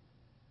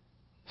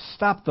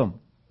 Stop them.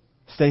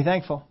 Stay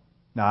thankful.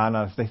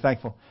 No, stay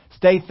thankful.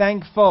 Stay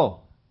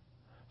thankful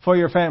for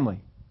your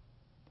family.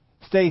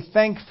 Stay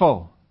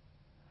thankful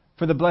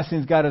for the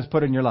blessings God has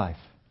put in your life.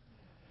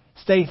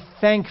 Stay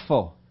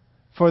thankful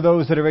for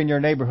those that are in your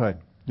neighborhood,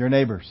 your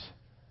neighbors.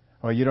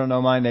 Well, you don't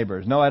know my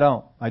neighbors. No, I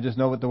don't. I just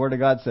know what the Word of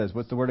God says.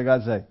 What's the Word of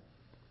God say?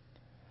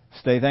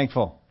 Stay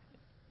thankful.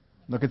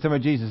 Look at some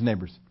of Jesus'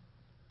 neighbors.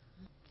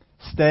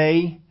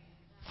 Stay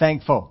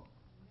thankful.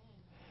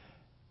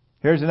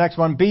 Here's the next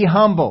one. Be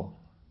humble.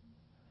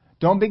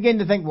 Don't begin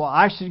to think, well,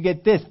 I should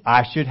get this.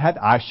 I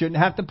shouldn't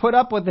have to put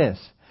up with this.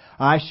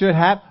 I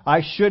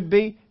should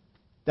be.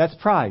 That's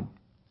pride.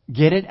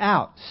 Get it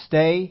out.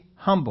 Stay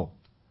humble.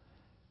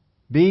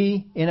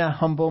 Be in a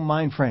humble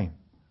mind frame.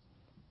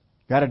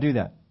 Got to do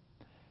that.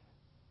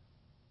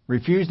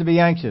 Refuse to be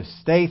anxious.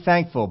 Stay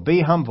thankful.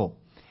 Be humble.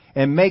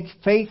 And make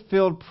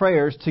faith-filled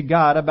prayers to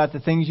God about the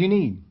things you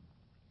need.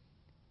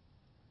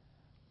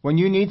 When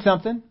you need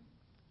something,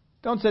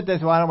 don't sit there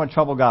and say, well, I don't want to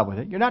trouble God with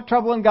it. You're not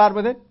troubling God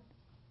with it.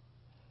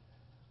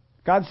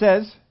 God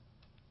says,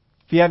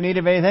 if you have need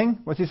of anything,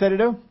 what's He say to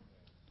do?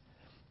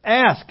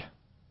 Ask.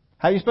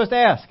 How are you supposed to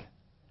ask?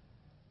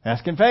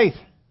 Ask in faith.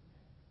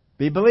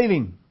 Be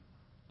believing.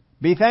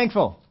 Be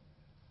thankful.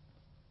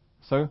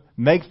 So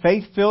make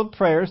faith-filled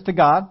prayers to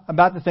God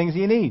about the things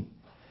you need.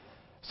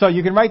 So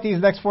you can write these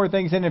next 4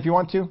 things in if you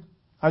want to.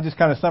 I'll just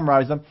kind of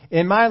summarize them.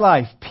 In my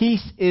life,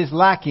 peace is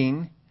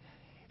lacking.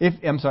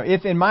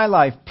 If in my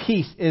life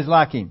peace is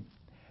lacking,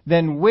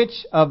 then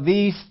which of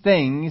these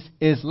things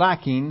is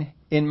lacking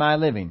in my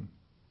living?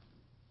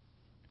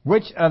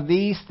 Which of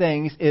these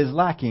things is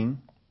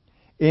lacking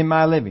in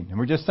my living? And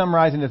we're just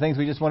summarizing the things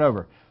we just went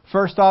over.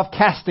 First off,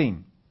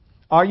 casting.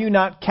 Are you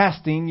not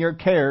casting your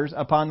cares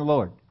upon the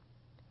Lord?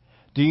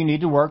 Do you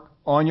need to work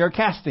on your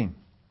casting?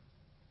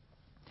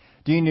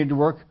 Do you need to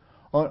work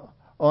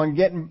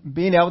on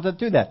being able to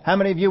do that? How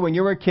many of you, when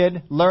you were a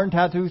kid, learned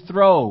how to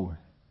throw?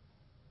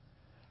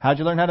 How'd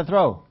you learn how to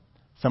throw?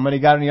 Somebody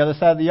got on the other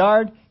side of the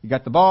yard, you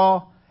got the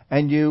ball,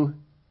 and you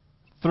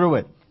threw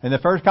it. And the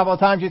first couple of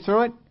times you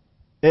threw it,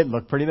 it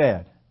looked pretty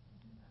bad.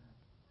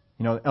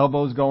 You know,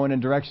 elbows going in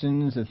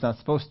directions it's not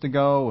supposed to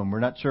go, and we're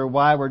not sure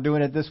why we're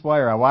doing it this way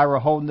or why we're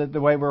holding it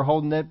the way we're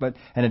holding it,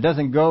 and it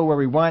doesn't go where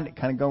we want. It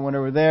kind of going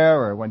over there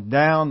or it went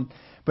down.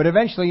 But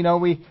eventually, you know,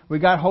 we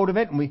got hold of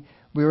it and we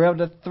were able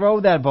to throw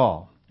that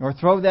ball or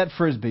throw that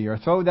frisbee or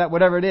throw that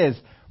whatever it is.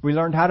 We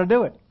learned how to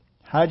do it.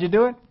 How did you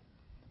do it?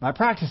 By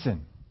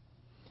practicing.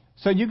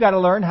 So you got to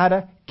learn how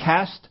to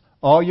cast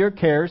all your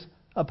cares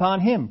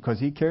upon Him because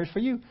He cares for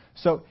you.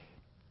 So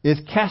is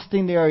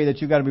casting the area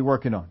that you've got to be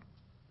working on.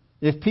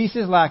 If peace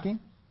is lacking,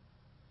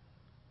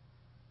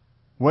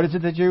 what is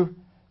it that you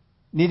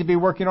need to be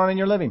working on in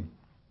your living?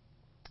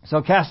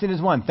 So casting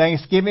is one.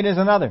 Thanksgiving is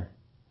another.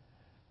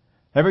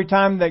 Every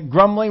time that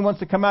grumbling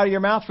wants to come out of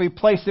your mouth,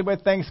 replace it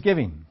with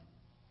thanksgiving.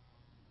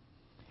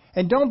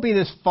 And don't be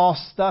this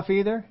false stuff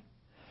either.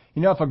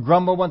 You know, if a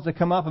grumble wants to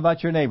come up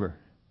about your neighbor,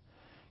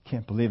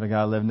 can't believe I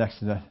got to live next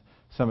to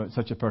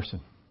such a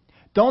person.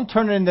 Don't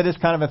turn it into this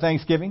kind of a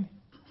thanksgiving.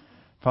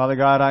 Father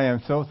God, I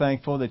am so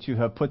thankful that you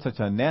have put such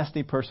a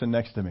nasty person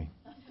next to me.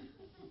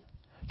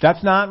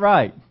 That's not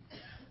right.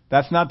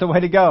 That's not the way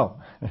to go.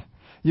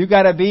 You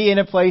got to be in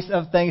a place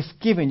of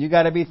thanksgiving. You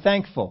got to be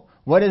thankful.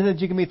 What is it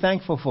you can be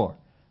thankful for?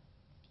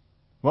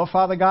 Well,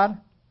 Father God,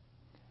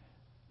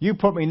 you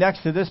put me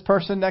next to this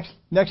person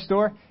next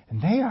door,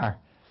 and they are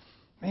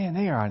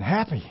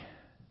unhappy.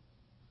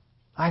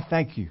 I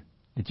thank you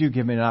that you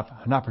give me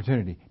an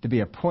opportunity to be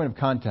a point of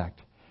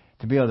contact,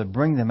 to be able to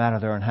bring them out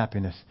of their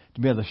unhappiness,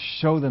 to be able to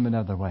show them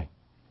another way.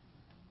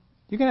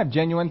 You can have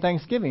genuine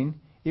thanksgiving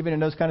even in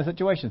those kind of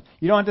situations.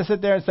 You don't have to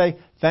sit there and say,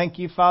 thank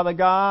you, Father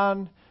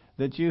God,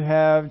 that you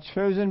have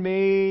chosen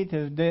me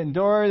to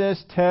endure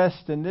this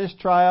test and this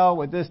trial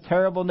with this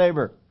terrible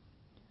neighbor.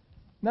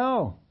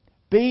 No.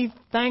 Be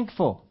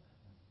thankful.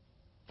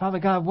 Father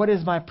God, what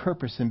is my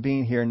purpose in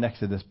being here next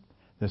to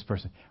this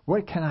person?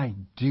 What can I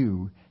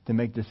do to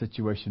make this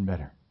situation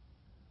better?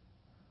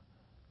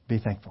 Be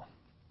thankful.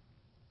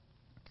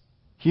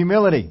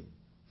 Humility.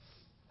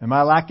 Am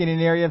I lacking in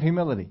the area of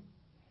humility?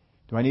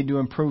 Do I need to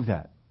improve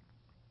that?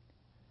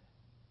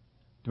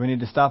 Do I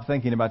need to stop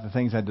thinking about the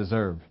things I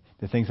deserve,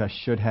 the things I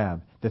should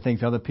have, the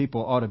things other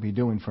people ought to be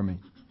doing for me?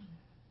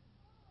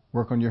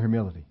 Work on your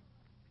humility.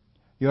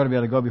 You ought to be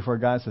able to go before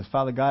God and say,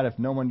 Father God, if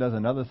no one does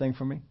another thing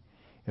for me,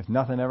 if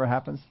nothing ever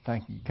happens,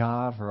 thank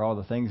God for all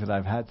the things that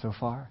I've had so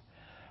far.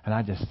 And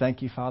I just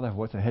thank you, Father, for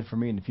what's ahead for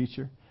me in the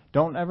future.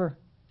 Don't ever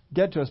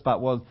get to a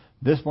spot, well,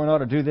 this one ought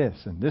to do this,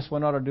 and this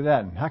one ought to do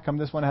that, and how come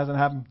this one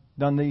hasn't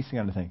done these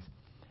kind of things?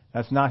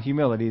 That's not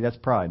humility, that's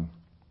pride.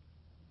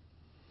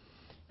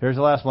 Here's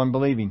the last one,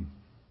 believing.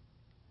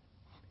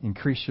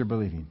 Increase your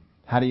believing.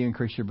 How do you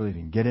increase your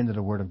believing? Get into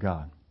the Word of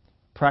God.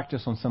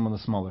 Practice on some of the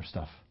smaller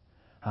stuff.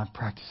 I'm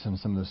practicing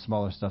some of the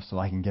smaller stuff so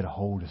I can get a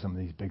hold of some of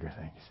these bigger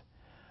things.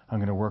 I'm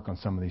going to work on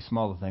some of these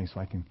smaller things so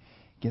I can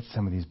get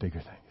some of these bigger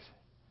things.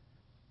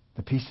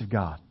 The peace of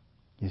God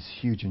is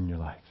huge in your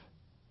life.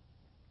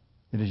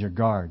 It is your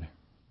guard.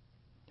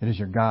 It is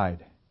your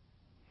guide.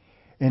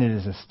 And it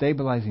is a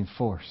stabilizing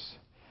force.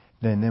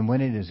 Then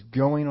when it is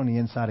going on the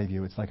inside of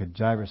you, it's like a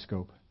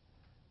gyroscope.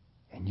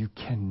 And you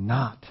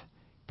cannot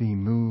be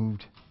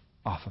moved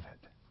off of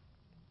it.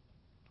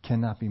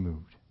 Cannot be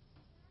moved.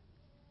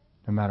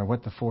 No matter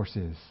what the force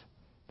is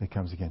that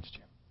comes against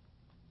you.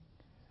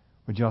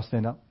 Would you all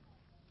stand up?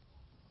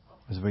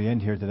 As we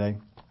end here today,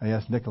 I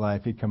asked Nikolai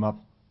if he'd come up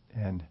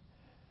and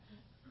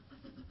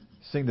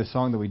sing the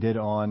song that we did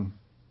on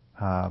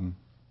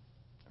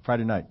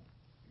Friday night.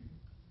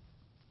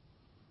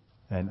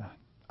 And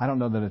I don't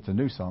know that it's a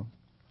new song,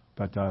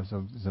 but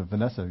so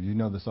Vanessa, you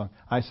know the song,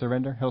 I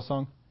Surrender,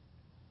 Hillsong?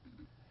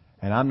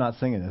 And I'm not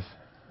singing this.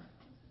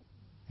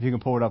 If you can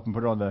pull it up and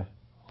put it on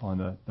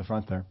the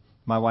front there.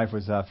 My wife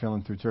was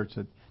feeling through church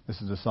that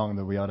this is a song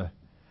that we ought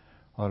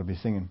to be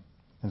singing.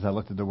 As I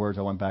looked at the words,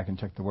 I went back and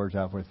checked the words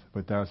out with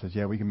Darryl. Says,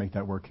 yeah, we can make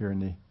that work here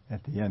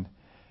at the end.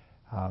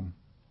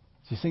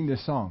 So sing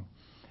this song.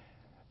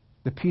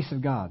 The peace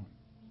of God.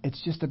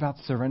 It's just about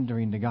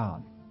surrendering to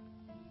God.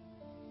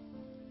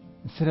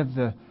 Instead of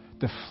the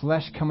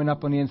flesh coming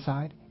up on the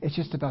inside, it's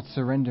just about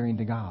surrendering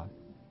to God.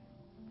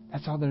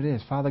 That's all that it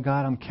is. Father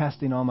God, I'm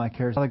casting all my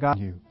cares. Father God,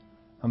 you.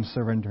 I'm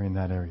surrendering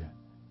that area.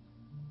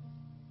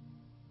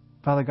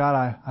 Father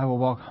God, I will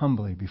walk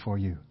humbly before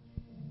you.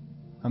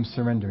 I'm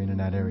surrendering in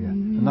that area.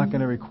 I'm not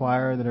going to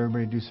require that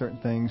everybody do certain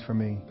things for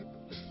me.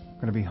 I'm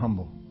going to be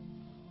humble.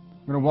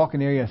 I'm going to walk in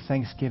the area of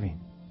thanksgiving.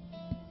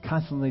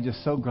 Constantly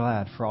just so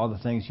glad for all the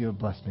things you have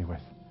blessed me with.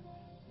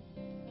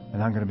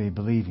 And I'm going to be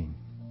believing.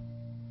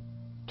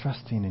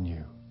 Trusting in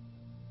you.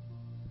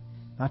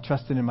 Not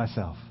trusting in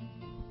myself.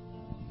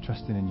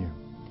 Trusting in you.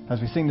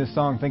 As we sing this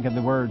song, think of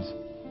the words.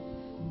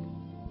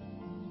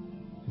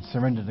 And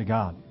surrender to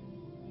God.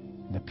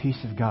 And the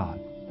peace of God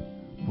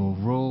will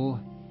rule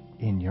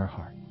in your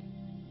heart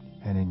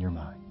and in your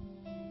mind.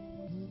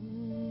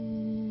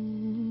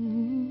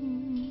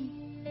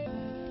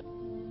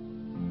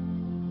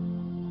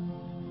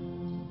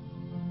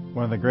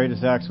 One of the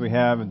greatest acts we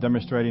have in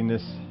demonstrating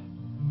this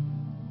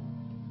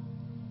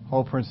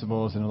whole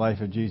principle is in the life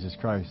of Jesus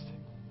Christ.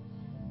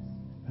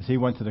 As He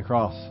went to the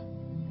cross.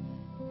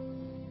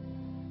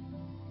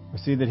 We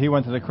see that He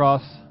went to the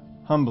cross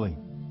humbly.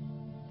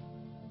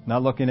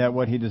 Not looking at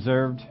what He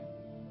deserved.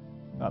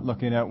 Not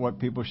looking at what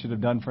people should have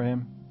done for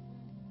Him.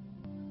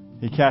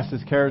 He cast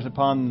His cares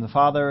upon the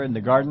Father in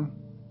the garden.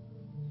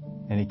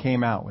 And He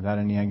came out without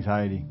any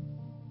anxiety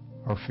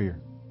or fear.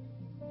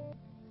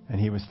 And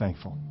He was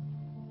thankful.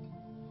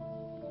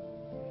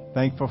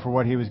 Thankful for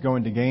what He was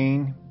going to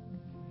gain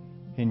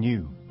in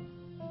you.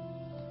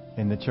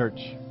 in the church,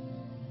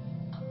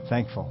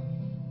 thankful.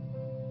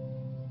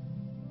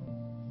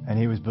 And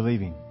he was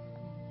believing,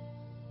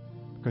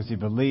 because he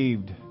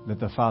believed that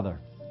the Father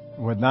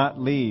would not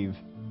leave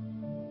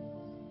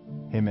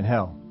him in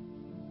hell,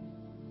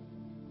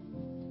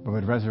 but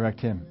would resurrect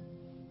him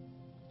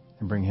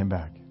and bring him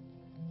back.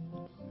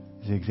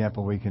 It's the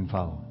example we can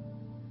follow.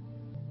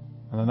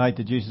 On the night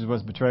that Jesus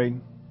was betrayed,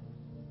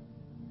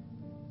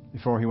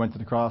 before he went to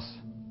the cross,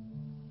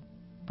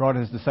 brought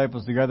his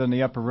disciples together in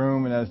the upper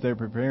room, and as they were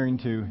preparing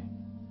to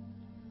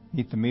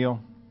eat the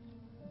meal,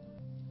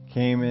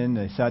 came in,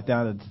 they sat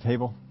down at the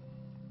table,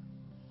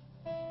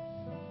 and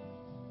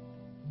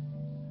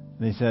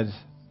he said,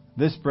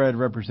 "This bread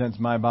represents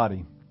my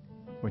body,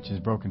 which is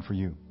broken for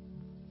you."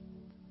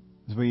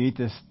 As we eat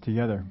this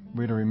together,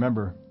 we're to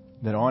remember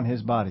that on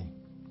his body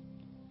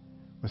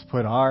was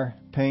put our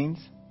pains,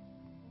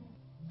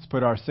 was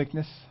put our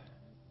sickness,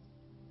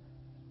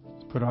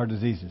 was put our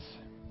diseases.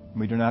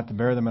 We do not have to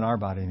bear them in our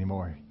body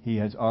anymore. He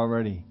has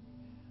already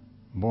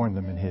borne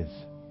them in his.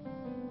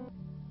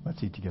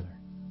 Let's eat together.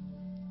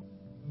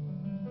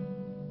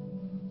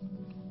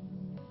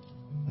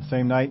 The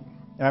same night,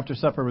 after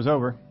supper was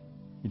over,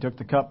 he took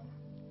the cup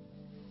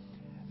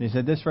and he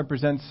said, "This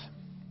represents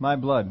my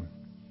blood,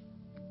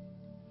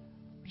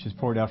 which is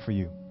poured out for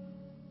you."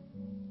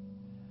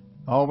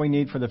 All we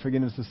need for the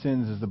forgiveness of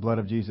sins is the blood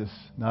of Jesus,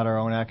 not our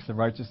own acts of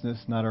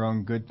righteousness, not our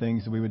own good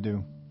things that we would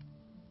do.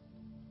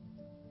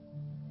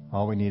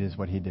 All we need is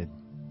what he did.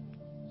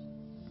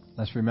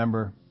 Let's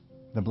remember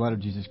the blood of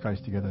Jesus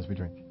Christ together as we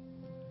drink.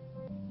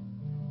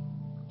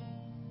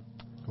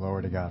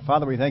 Glory to God.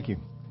 Father, we thank you.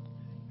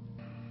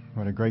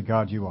 What a great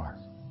God you are.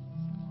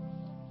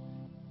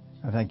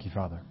 I thank you,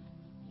 Father,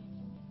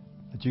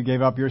 that you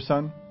gave up your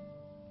Son,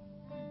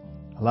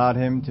 allowed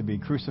him to be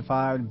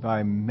crucified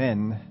by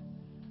men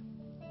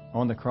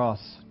on the cross.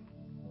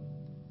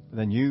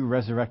 Then you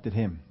resurrected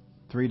him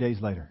 3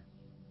 days later,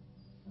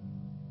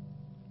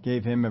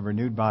 gave him a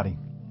renewed body,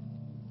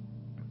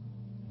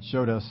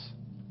 showed us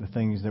the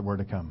things that were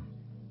to come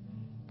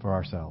for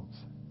ourselves.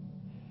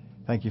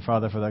 Thank you,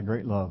 Father, for that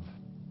great love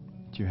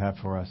that you have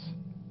for us.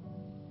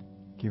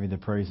 Give you the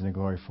praise and the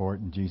glory for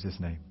it in Jesus'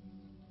 name.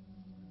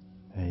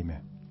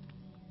 Amen.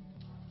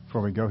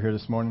 Before we go here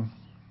this morning,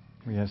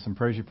 we have some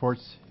praise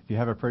reports. If you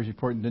have a praise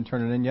report and didn't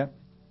turn it in yet,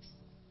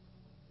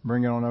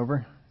 bring it on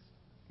over.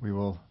 We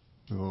will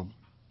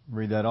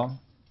read that on.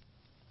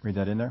 Read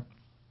that in there.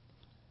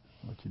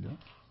 What you doing?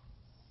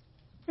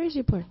 Praise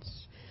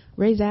reports.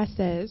 Ray's ass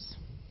says,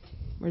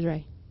 where's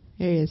Ray?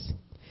 Here he is.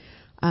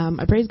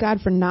 I praise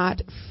God for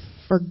not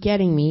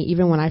forgetting me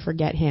even when I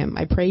forget him.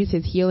 I praise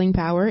his healing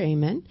power,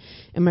 amen,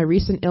 in my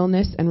recent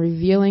illness and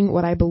revealing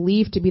what I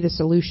believe to be the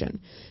solution.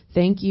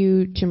 Thank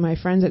you to my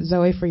friends at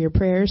Zoe for your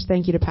prayers.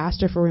 Thank you to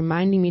Pastor for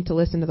reminding me to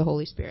listen to the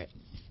Holy Spirit.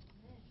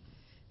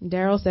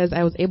 Daryl says,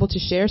 I was able to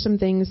share some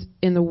things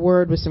in the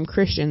Word with some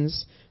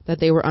Christians that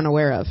they were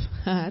unaware of.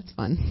 That's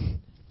fun.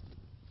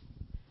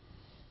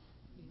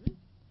 And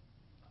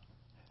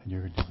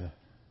you're going to do that?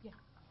 Yeah.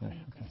 Okay.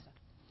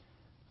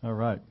 All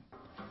right.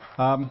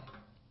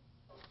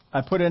 I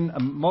put in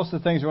most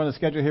of the things are on the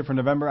schedule here for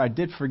November. I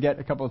did forget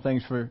a couple of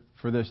things for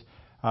this.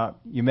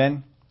 You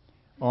men,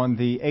 on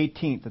the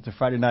 18th, it's a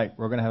Friday night,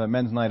 we're going to have a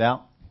men's night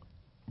out.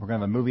 We're going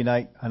to have a movie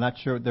night. I'm not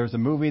sure. There's a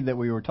movie that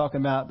we were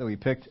talking about that we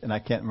picked, and I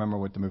can't remember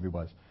what the movie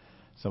was.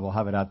 So we'll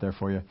have it out there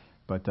for you.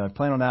 But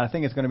plan on that. I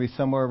think it's going to be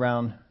somewhere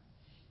around...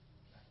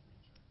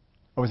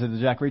 Oh, was it the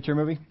Jack Reacher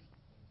movie?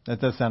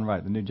 That does sound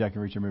right, the new Jack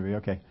Reacher movie.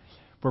 Okay.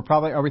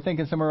 Are we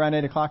thinking somewhere around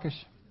 8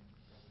 o'clock-ish?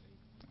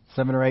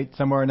 7 or 8,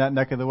 somewhere in that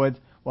neck of the woods.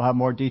 We'll have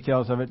more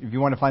details of it. If you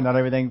want to find out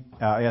everything,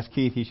 ask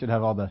Keith. He should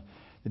have all the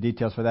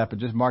details for that. But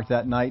just mark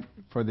that night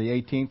for the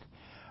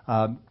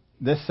 18th.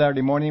 This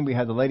Saturday morning, we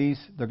have the ladies.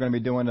 They're going to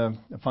be doing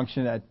a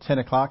function at 10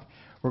 o'clock.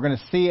 We're going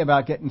to see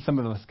about getting some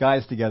of us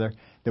guys together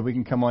that we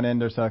can come on in.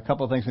 There's a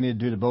couple of things we need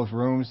to do to both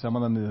rooms. Some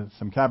of them,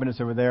 some cabinets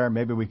over there.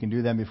 Maybe we can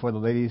do them before the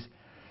ladies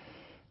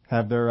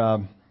have their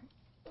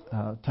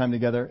time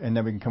together. And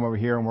then we can come over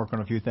here and work on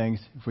a few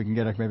things. If we can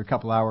get maybe a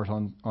couple hours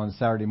on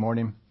Saturday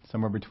morning,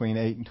 somewhere between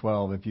 8 and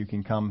 12, if you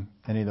can come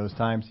any of those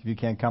times. If you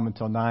can't come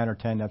until 9 or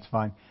 10, that's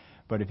fine.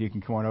 But if you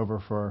can come on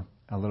over for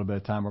a little bit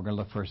of time, we're going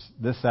to look for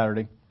this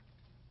Saturday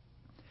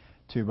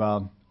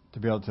to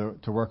be able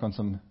to work on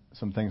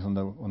some things on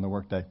the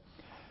work day.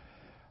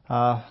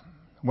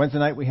 Wednesday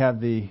night we have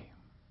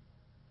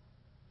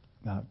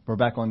we're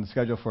back on the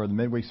schedule for the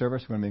midweek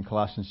service. We're going to be in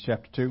Colossians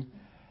chapter 2.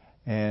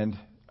 And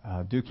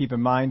do keep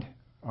in mind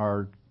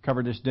our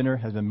cover dish dinner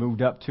has been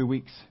moved up 2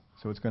 weeks.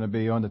 So it's going to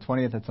be on the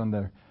 20th. That's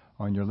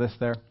on your list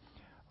there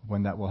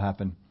when that will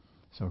happen.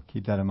 So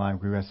keep that in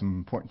mind. We have some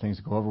important things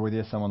to go over with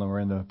you. Some of them are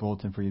in the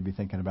bulletin for you to be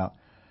thinking about.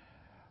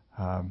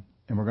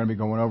 And we're going to be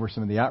going over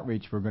some of the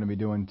outreach we're going to be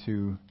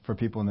doing for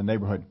people in the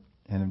neighborhood.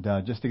 And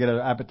just to get our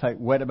appetite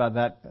wet about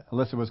that,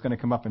 Alyssa was going to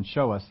come up and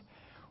show us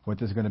what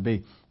this is going to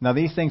be. Now,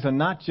 these things are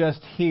not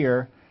just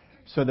here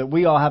so that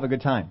we all have a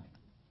good time.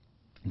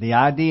 The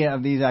idea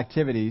of these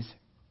activities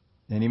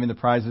and even the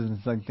prizes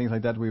and things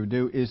like that we would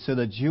do, is so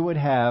that you would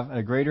have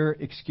a greater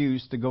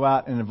excuse to go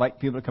out and invite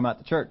people to come out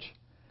to church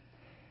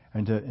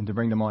and to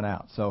bring them on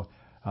out. So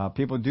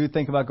people do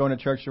think about going to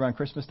church around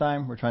Christmas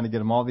time. We're trying to get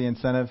them all the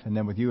incentive, and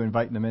then with you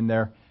inviting them in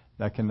there,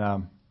 that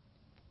can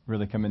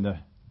really come into...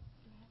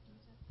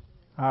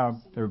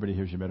 everybody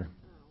hears you better.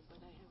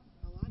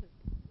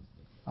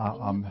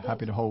 I'm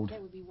happy to hold.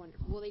 That would be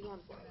wonderful. Will they go on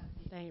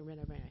the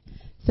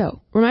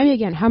So, remind me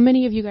again, how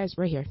many of you guys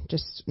right here,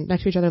 just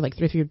next to each other, like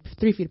 3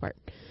 feet apart?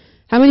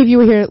 How many of you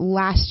were here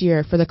last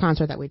year for the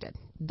concert that we did?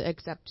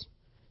 Except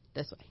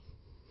this way.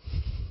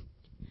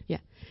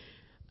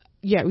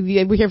 Yeah,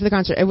 we were here for the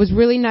concert. It was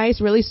really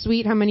nice, really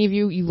sweet. How many of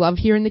you loved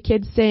hearing the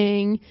kids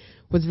sing?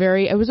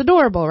 It was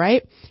adorable,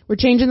 right? We're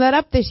changing that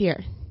up this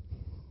year.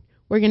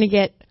 We're going to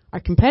get our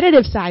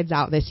competitive sides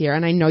out this year,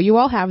 and I know you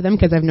all have them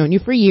because I've known you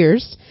for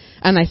years,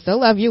 and I still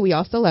love you. We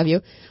all still love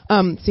you.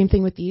 Same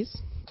thing with these,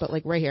 but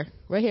like right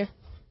here.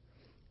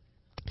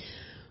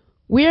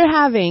 We're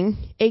having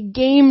a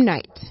game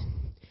night,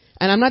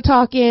 and I'm not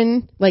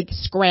talking like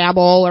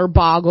Scrabble or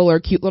Boggle or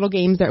cute little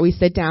games that we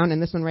sit down,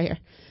 and this one right here,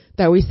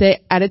 that we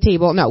sit at a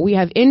table. No, we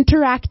have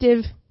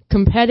interactive,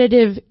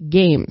 competitive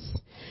games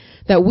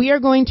that we are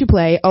going to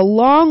play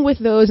along with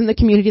those in the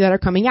community that are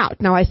coming out.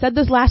 Now, I said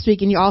this last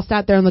week, and you all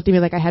sat there and looked at me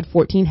like I had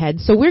 14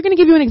 heads. So we're going to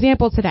give you an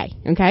example today,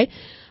 okay?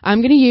 I'm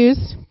going to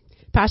use,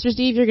 Pastor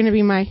Steve, you're going to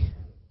be my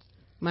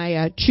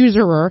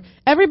chooserer.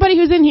 Everybody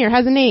who's in here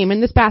has a name in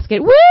this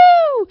basket.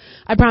 Woo!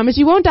 I promise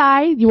you won't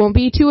die. You won't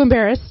be too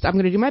embarrassed. I'm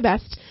going to do my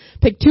best.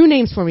 Pick 2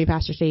 names for me,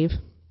 Pastor Steve.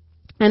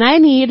 And I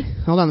need,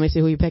 hold on, let me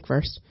see who you pick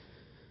first.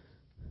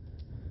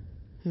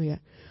 Who we got?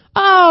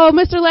 Oh,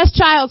 Mr. Les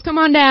Childs, come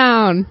on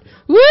down.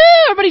 Woo!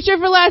 Everybody cheer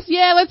for Les.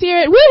 Yeah, let's hear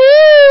it.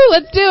 Woo-hoo!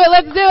 Let's do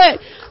it.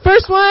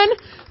 First one.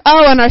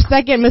 Oh, and our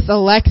second, Miss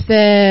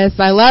Alexis.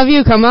 I love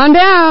you. Come on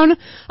down.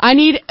 I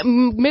need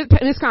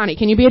Miss Connie.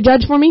 Can you be a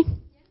judge for me?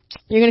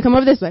 You're going to come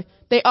over this way.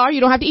 They are.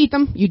 You don't have to eat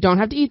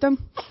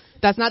them.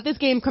 That's not this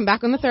game. Come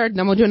back on the 3rd.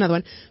 Then we'll do another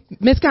one.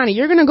 Miss Connie,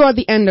 you're going to go at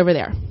the end over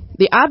there.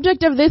 The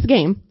object of this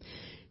game,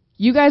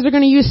 you guys are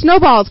going to use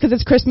snowballs because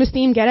it's Christmas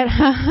themed. Get it?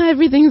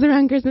 Everything's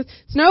around Christmas.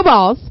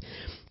 Snowballs.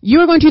 You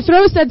are going to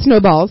throw said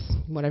snowballs,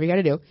 whatever you got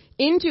to do,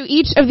 into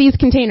each of these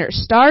containers,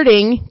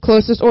 starting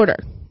closest order.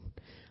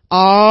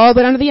 All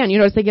but under the end. You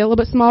notice they get a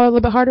little bit smaller, a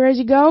little bit harder as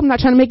you go. I'm not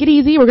trying to make it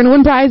easy. We're going to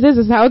win prizes.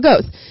 This is how it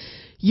goes.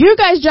 Your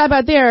guys' job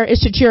out there is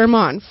to cheer them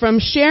on. From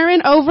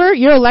Sharon over,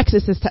 you're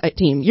Alexis's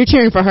team. You're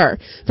cheering for her.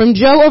 From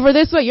Joe over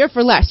this way, you're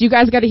for Les. You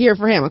guys got to hear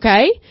for him,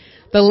 okay?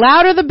 The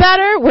louder the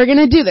better. We're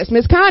going to do this.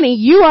 Miss Connie,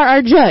 you are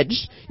our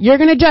judge. You're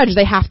going to judge.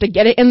 They have to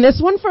get it in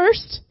this one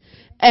first,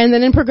 and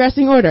then in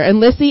progressing order. And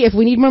Lissy, if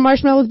we need more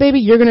marshmallows, baby,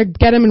 you're going to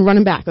get them and run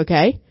them back,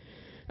 okay?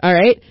 All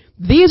right?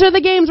 These are the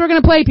games we're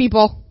going to play,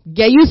 people.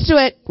 Get used to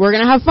it. We're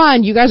going to have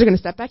fun. You guys are going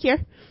to step back here.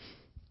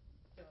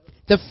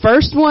 The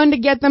first one to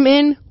get them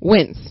in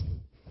wins.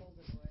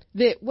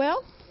 Does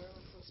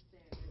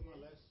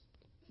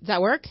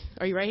that work?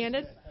 Are you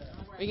right-handed?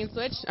 We can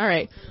switch? All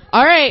right.